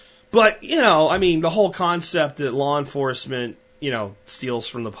 But, the whole concept that law enforcement, steals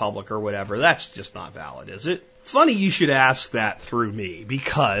from the public or whatever, that's just not valid, is it? Funny you should ask that through me,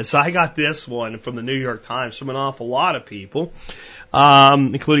 because I got this one from the New York Times from an awful lot of people,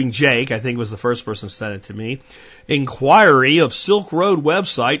 including Jake, I think was the first person who sent it to me. Inquiry of Silk Road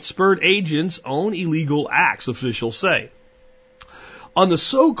website spurred agents' own illegal acts, officials say. On the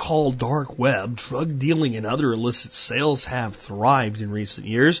so-called dark web, drug dealing and other illicit sales have thrived in recent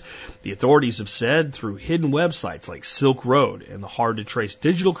years. The authorities have said through hidden websites like Silk Road and the hard-to-trace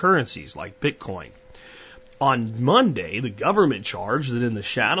digital currencies like Bitcoin. On Monday, the government charged that in the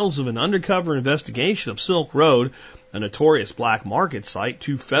shadows of an undercover investigation of Silk Road, a notorious black market site,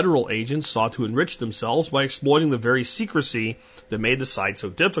 2 federal agents sought to enrich themselves by exploiting the very secrecy that made the site so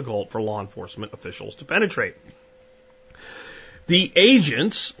difficult for law enforcement officials to penetrate. The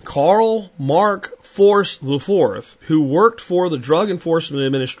agents, Carl Mark Force IV, who worked for the Drug Enforcement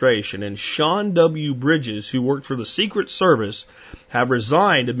Administration, and Sean W. Bridges, who worked for the Secret Service, have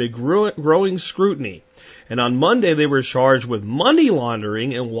resigned amid growing scrutiny. And on Monday, they were charged with money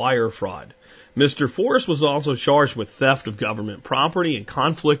laundering and wire fraud. Mr. Force was also charged with theft of government property and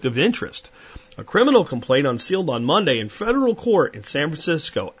conflict of interest. A criminal complaint unsealed on Monday in federal court in San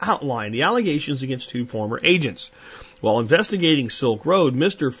Francisco outlined the allegations against 2 former agents. While investigating Silk Road,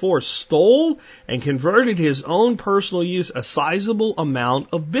 Mr. Force stole and converted his own personal use a sizable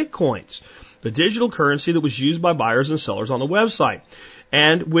amount of bitcoins, the digital currency that was used by buyers and sellers on the website,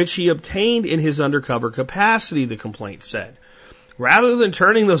 and which he obtained in his undercover capacity, the complaint said. Rather than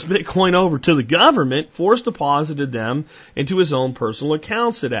turning those Bitcoin over to the government, Force deposited them into his own personal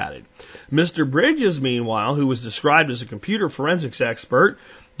accounts, it added. Mr. Bridges, meanwhile, who was described as a computer forensics expert,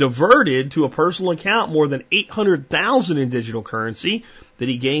 diverted to a personal account more than $800,000 in digital currency that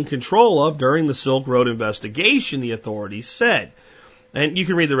he gained control of during the Silk Road investigation, the authorities said. And you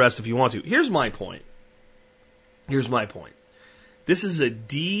can read the rest if you want to. Here's my point. This is a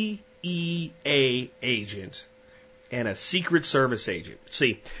DEA agent and a Secret Service agent.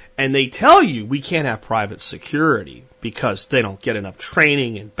 See, and they tell you we can't have private security because they don't get enough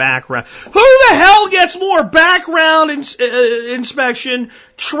training and background. Who the hell gets more background inspection,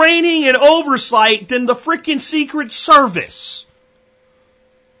 training, and oversight than the frickin' Secret Service?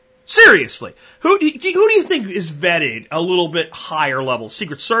 Seriously. Who do you think is vetted a little bit higher level?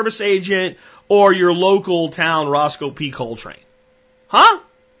 Secret Service agent or your local town Roscoe P. Coltrane? Huh?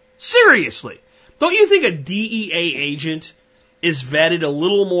 Seriously. Don't you think a DEA agent is vetted a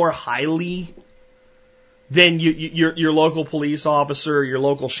little more highly than your local police officer, your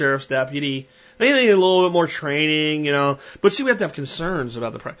local sheriff's deputy? They need a little bit more training, But see, we have to have concerns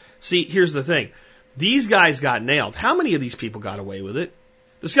about the See, here's the thing. These guys got nailed. How many of these people got away with it?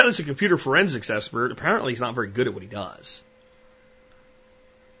 This guy is a computer forensics expert. Apparently, he's not very good at what he does.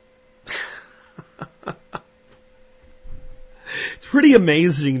 It's pretty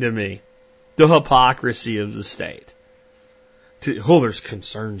amazing to me. The hypocrisy of the state. There's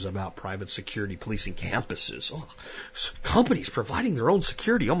concerns about private security policing campuses. Oh, companies providing their own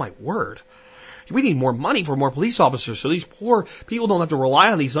security. Oh, my word. We need more money for more police officers so these poor people don't have to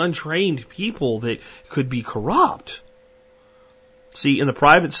rely on these untrained people that could be corrupt. See, in the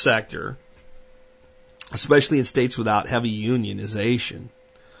private sector, especially in states without heavy unionization,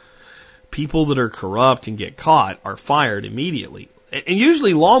 people that are corrupt and get caught are fired immediately. And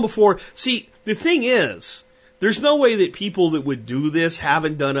usually long before, see, the thing is, there's no way that people that would do this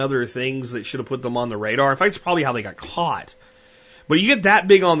haven't done other things that should have put them on the radar. In fact, it's probably how they got caught. But you get that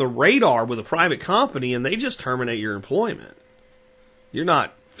big on the radar with a private company and they just terminate your employment. You're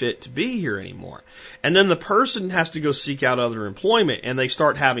not fit to be here anymore. And then the person has to go seek out other employment and they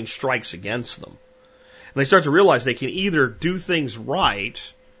start having strikes against them. And they start to realize they can either do things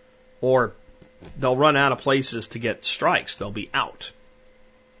right or they'll run out of places to get strikes. They'll be out.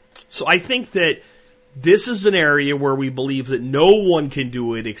 So I think that this is an area where we believe that no one can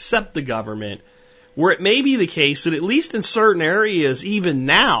do it except the government, where it may be the case that at least in certain areas, even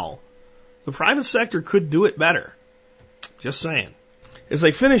now, the private sector could do it better. Just saying. As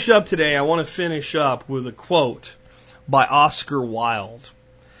I finish up today, I want to finish up with a quote by Oscar Wilde.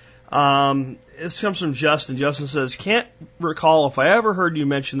 This comes from Justin. Justin says, can't recall if I ever heard you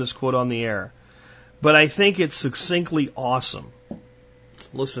mention this quote on the air, but I think it's succinctly awesome.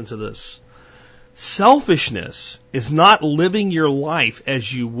 Listen to this. Selfishness is not living your life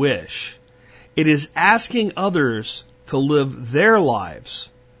as you wish. It is asking others to live their lives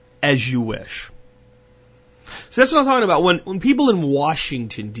as you wish. So that's what I'm talking about. When people in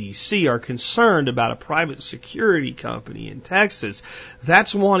Washington, D.C. are concerned about a private security company in Texas,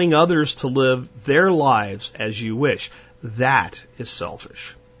 that's wanting others to live their lives as you wish. That is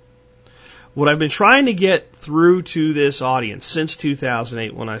selfish. What I've been trying to get through to this audience since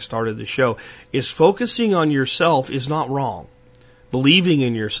 2008 when I started the show is focusing on yourself is not wrong. Believing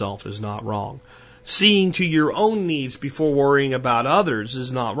in yourself is not wrong. Seeing to your own needs before worrying about others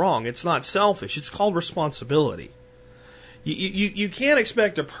is not wrong. It's not selfish. It's called responsibility. You can't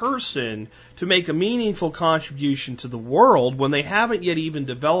expect a person to make a meaningful contribution to the world when they haven't yet even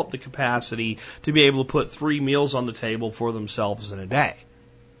developed the capacity to be able to put 3 meals on the table for themselves in a day.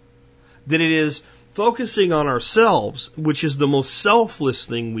 That it is focusing on ourselves, which is the most selfless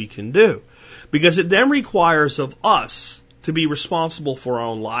thing we can do. Because it then requires of us to be responsible for our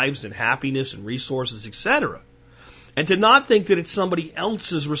own lives and happiness and resources, etc. And to not think that it's somebody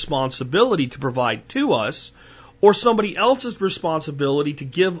else's responsibility to provide to us, or somebody else's responsibility to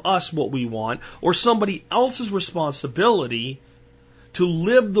give us what we want, or somebody else's responsibility to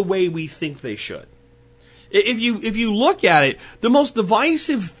live the way we think they should. If you look at it, the most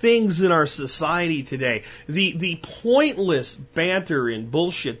divisive things in our society today, the pointless banter and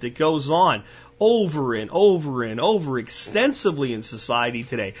bullshit that goes on over and over and over extensively in society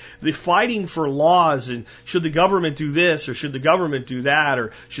today. The fighting for laws and should the government do this or should the government do that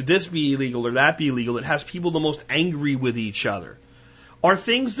or should this be illegal or that be illegal. It has people the most angry with each other. Are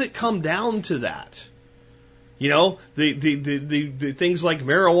things that come down to that. You know, the things like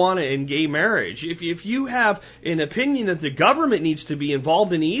marijuana and gay marriage. If you have an opinion that the government needs to be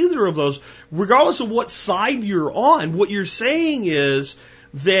involved in either of those, regardless of what side you're on, what you're saying is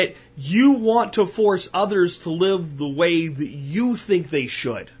that you want to force others to live the way that you think they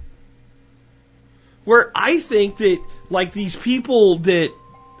should. Where I think that, like these people that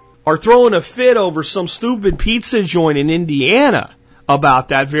are throwing a fit over some stupid pizza joint in Indiana about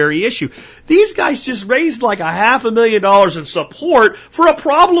that very issue, these guys just raised like $500,000 in support for a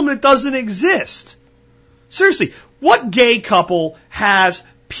problem that doesn't exist. Seriously, what gay couple has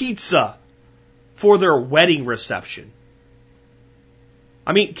pizza for their wedding reception?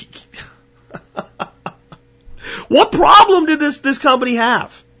 I mean, what problem did this company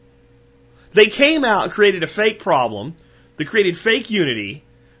have? They came out and created a fake problem, that created fake unity,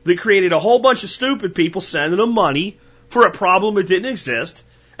 that created a whole bunch of stupid people sending them money for a problem that didn't exist,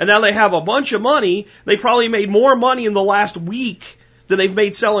 and now they have a bunch of money. They probably made more money in the last week than they've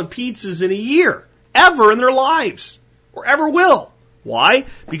made selling pizzas in a year, ever in their lives, or ever will. Why?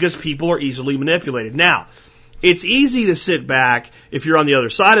 Because people are easily manipulated. Now, it's easy to sit back, if you're on the other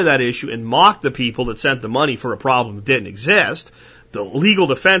side of that issue, and mock the people that sent the money for a problem that didn't exist, the legal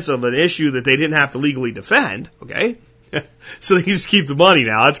defense of an issue that they didn't have to legally defend, okay? So they just keep the money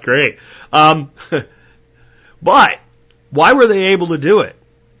now. That's great. But why were they able to do it?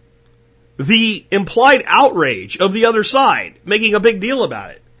 The implied outrage of the other side, making a big deal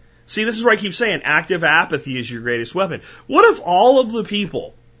about it. See, this is where I keep saying active apathy is your greatest weapon. What if all of the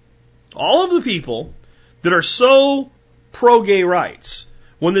people that are so pro-gay rights,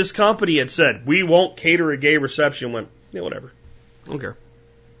 when this company had said, we won't cater a gay reception, went, yeah, whatever. I don't care.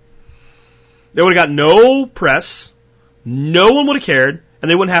 They would have got no press, no one would have cared,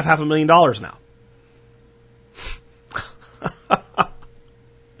 and they wouldn't have $500,000 now.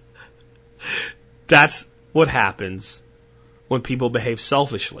 That's what happens when people behave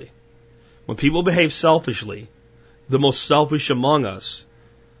selfishly. When people behave selfishly, the most selfish among us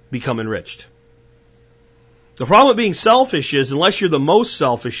become enriched. The problem with being selfish is, unless you're the most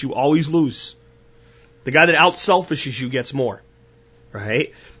selfish, you always lose. The guy that out-selfishes you gets more,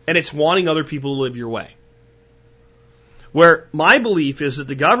 right? And it's wanting other people to live your way. Where my belief is that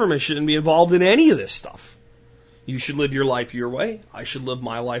the government shouldn't be involved in any of this stuff. You should live your life your way. I should live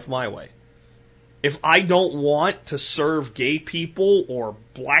my life my way. If I don't want to serve gay people or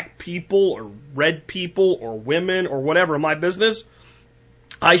black people or red people or women or whatever in my business,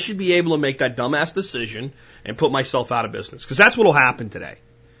 I should be able to make that dumbass decision and put myself out of business. Because that's what will happen today.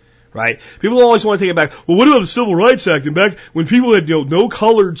 Right? People always want to take it back. Well, what about the Civil Rights Act and back when people had, no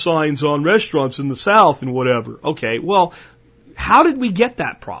colored signs on restaurants in the South and whatever? Okay, well, how did we get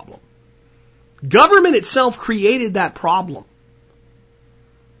that problem? Government itself created that problem.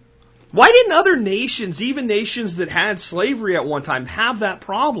 Why didn't other nations, even nations that had slavery at one time, have that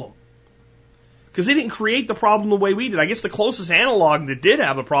problem? Because they didn't create the problem the way we did. I guess the closest analog that did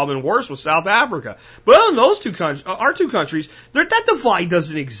have a problem and worse was South Africa. But in those two countries, our two countries, that divide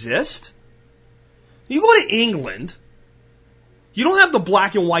doesn't exist. You go to England, you don't have the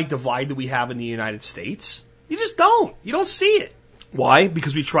black and white divide that we have in the United States. You just don't. You don't see it. Why?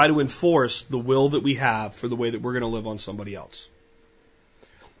 Because we try to enforce the will that we have for the way that we're going to live on somebody else.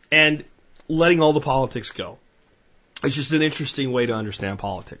 And letting all the politics go. It's just an interesting way to understand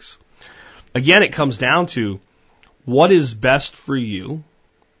politics. Again, it comes down to what is best for you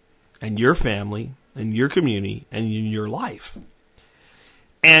and your family and your community and in your life.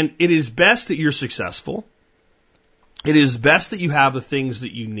 And it is best that you're successful. It is best that you have the things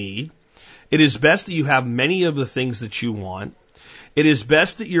that you need. It is best that you have many of the things that you want. It is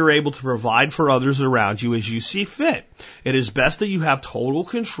best that you're able to provide for others around you as you see fit. It is best that you have total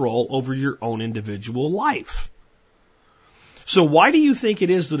control over your own individual life. So why do you think it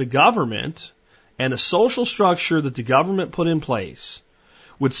is that a government and a social structure that the government put in place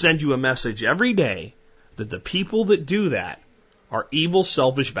would send you a message every day that the people that do that are evil,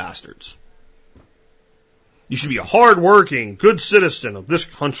 selfish bastards? You should be a hard-working, good citizen of this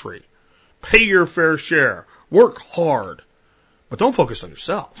country. Pay your fair share. Work hard. But don't focus on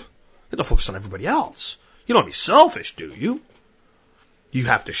yourself. You don't focus on everybody else. You don't be selfish, do you? You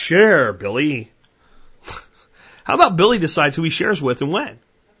have to share, Billy. How about Billy decides who he shares with and when?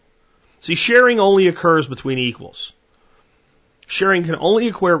 See, sharing only occurs between equals. Sharing can only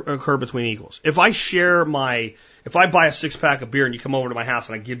occur between equals. If I buy a 6-pack of beer and you come over to my house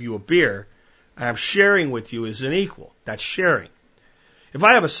and I give you a beer, I'm sharing with you as an equal. That's sharing. If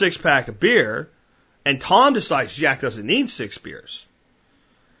I have a 6-pack of beer and Tom decides Jack doesn't need 6 beers,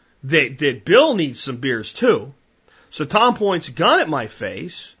 that Bill needs some beers too. So Tom points a gun at my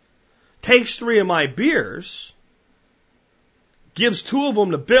face, takes 3 of my beers, gives 2 of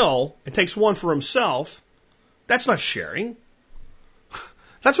them to Bill, and takes 1 for himself. That's not sharing.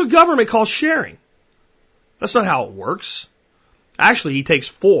 That's what government calls sharing. That's not how it works. Actually, he takes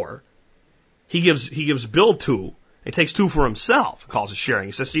 4. He gives Bill 2. He takes 2 for himself. He calls it sharing.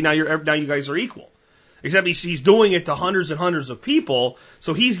 He says, see, now you guys are equal. Except he's doing it to hundreds and hundreds of people,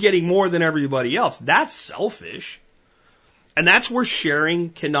 so he's getting more than everybody else. That's selfish. And that's where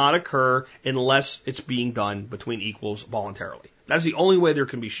sharing cannot occur unless it's being done between equals voluntarily. That's the only way there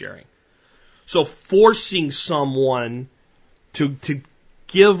can be sharing. So forcing someone to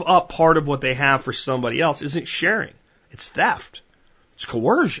give up part of what they have for somebody else isn't sharing. It's theft. It's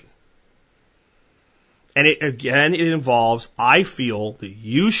coercion. And it involves, I feel that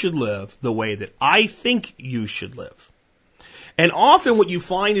you should live the way that I think you should live. And often what you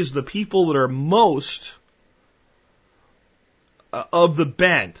find is the people that are most of the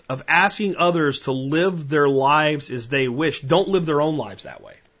bent of asking others to live their lives as they wish don't live their own lives that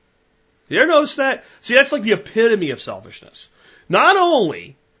way. You ever notice that? See, that's like the epitome of selfishness. Not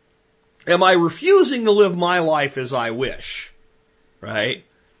only am I refusing to live my life as I wish, right?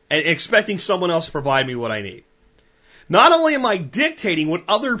 And expecting someone else to provide me what I need. Not only am I dictating what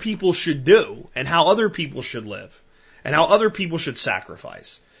other people should do and how other people should live and how other people should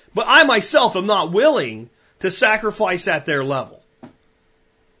sacrifice, but I myself am not willing to sacrifice at their level.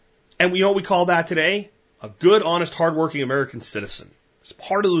 And you know what we call that today? A good, honest, hardworking American citizen. He's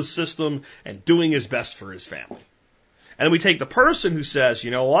part of the system and doing his best for his family. And we take the person who says,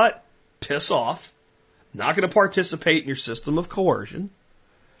 you know what? Piss off. Not going to participate in your system of coercion.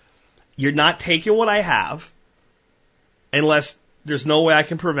 You're not taking what I have unless there's no way I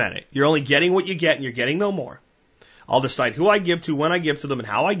can prevent it. You're only getting what you get and you're getting no more. I'll decide who I give to, when I give to them, and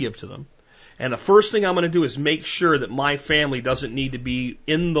how I give to them. And the first thing I'm going to do is make sure that my family doesn't need to be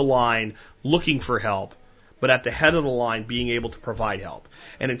in the line looking for help, but at the head of the line being able to provide help.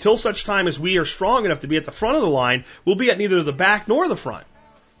 And until such time as we are strong enough to be at the front of the line, we'll be at neither the back nor the front.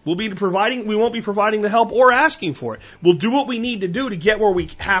 We won't be providing the help or asking for it. We'll do what we need to do to get where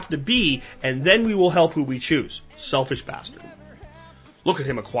we have to be, and then we will help who we choose. Selfish bastard. Look at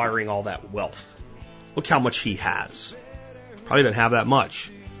him acquiring all that wealth. Look how much he has. Probably doesn't have that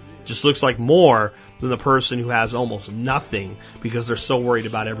much. Just looks like more than the person who has almost nothing because they're so worried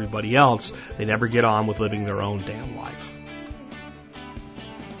about everybody else, they never get on with living their own damn life.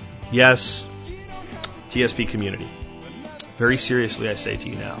 Yes, TSP community. Very seriously, I say to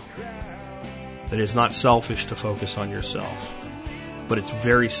you now, that it is not selfish to focus on yourself, but it's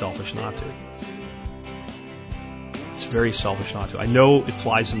very selfish not to. It's very selfish not to. I know it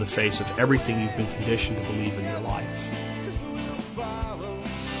flies in the face of everything you've been conditioned to believe in your life.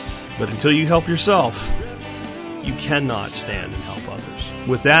 But until you help yourself, you cannot stand and help others.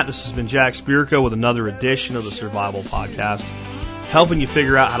 With that, this has been Jack Spirko with another edition of the Survival Podcast, helping you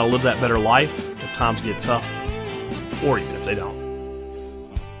figure out how to live that better life if times get tough, or even if they don't.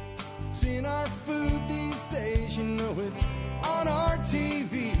 It's in our food these days, you know it's on our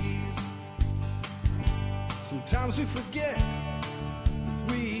TVs. Sometimes we forget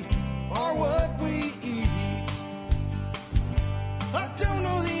we are what we eat. I don't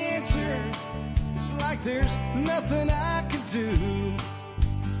know the answer. It's like there's nothing I can do.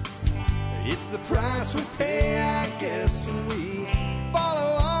 It's the price we pay, I guess, when we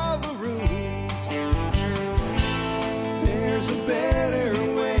follow all the rules. There's a better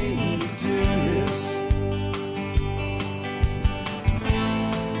way to do this.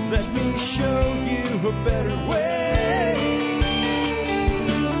 Let me show you a better way.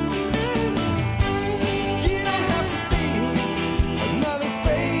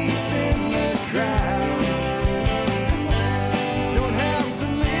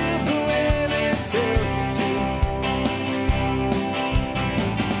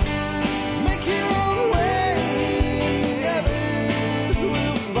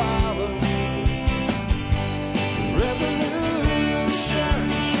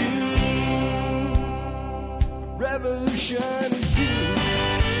 Revolution is you.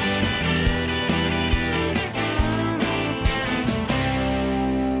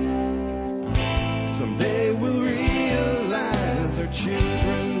 Someday we'll realize our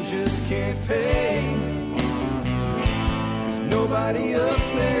children just can't pay. 'Cause nobody up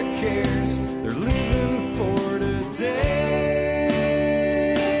there cares. They're living for today.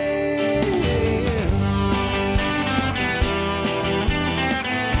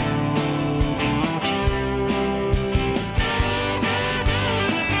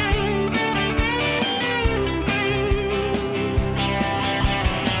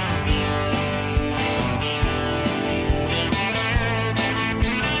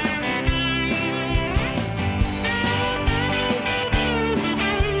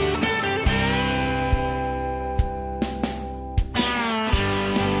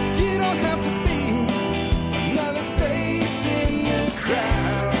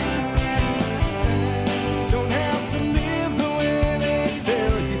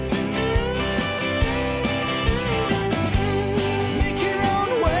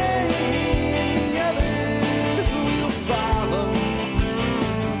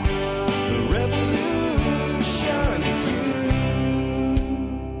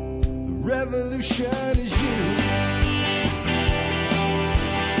 Revolution is you.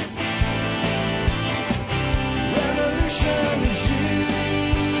 Revolution is you.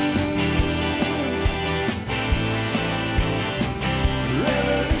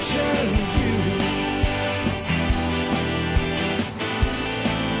 Revolution is you.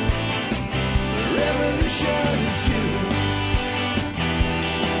 Revolution.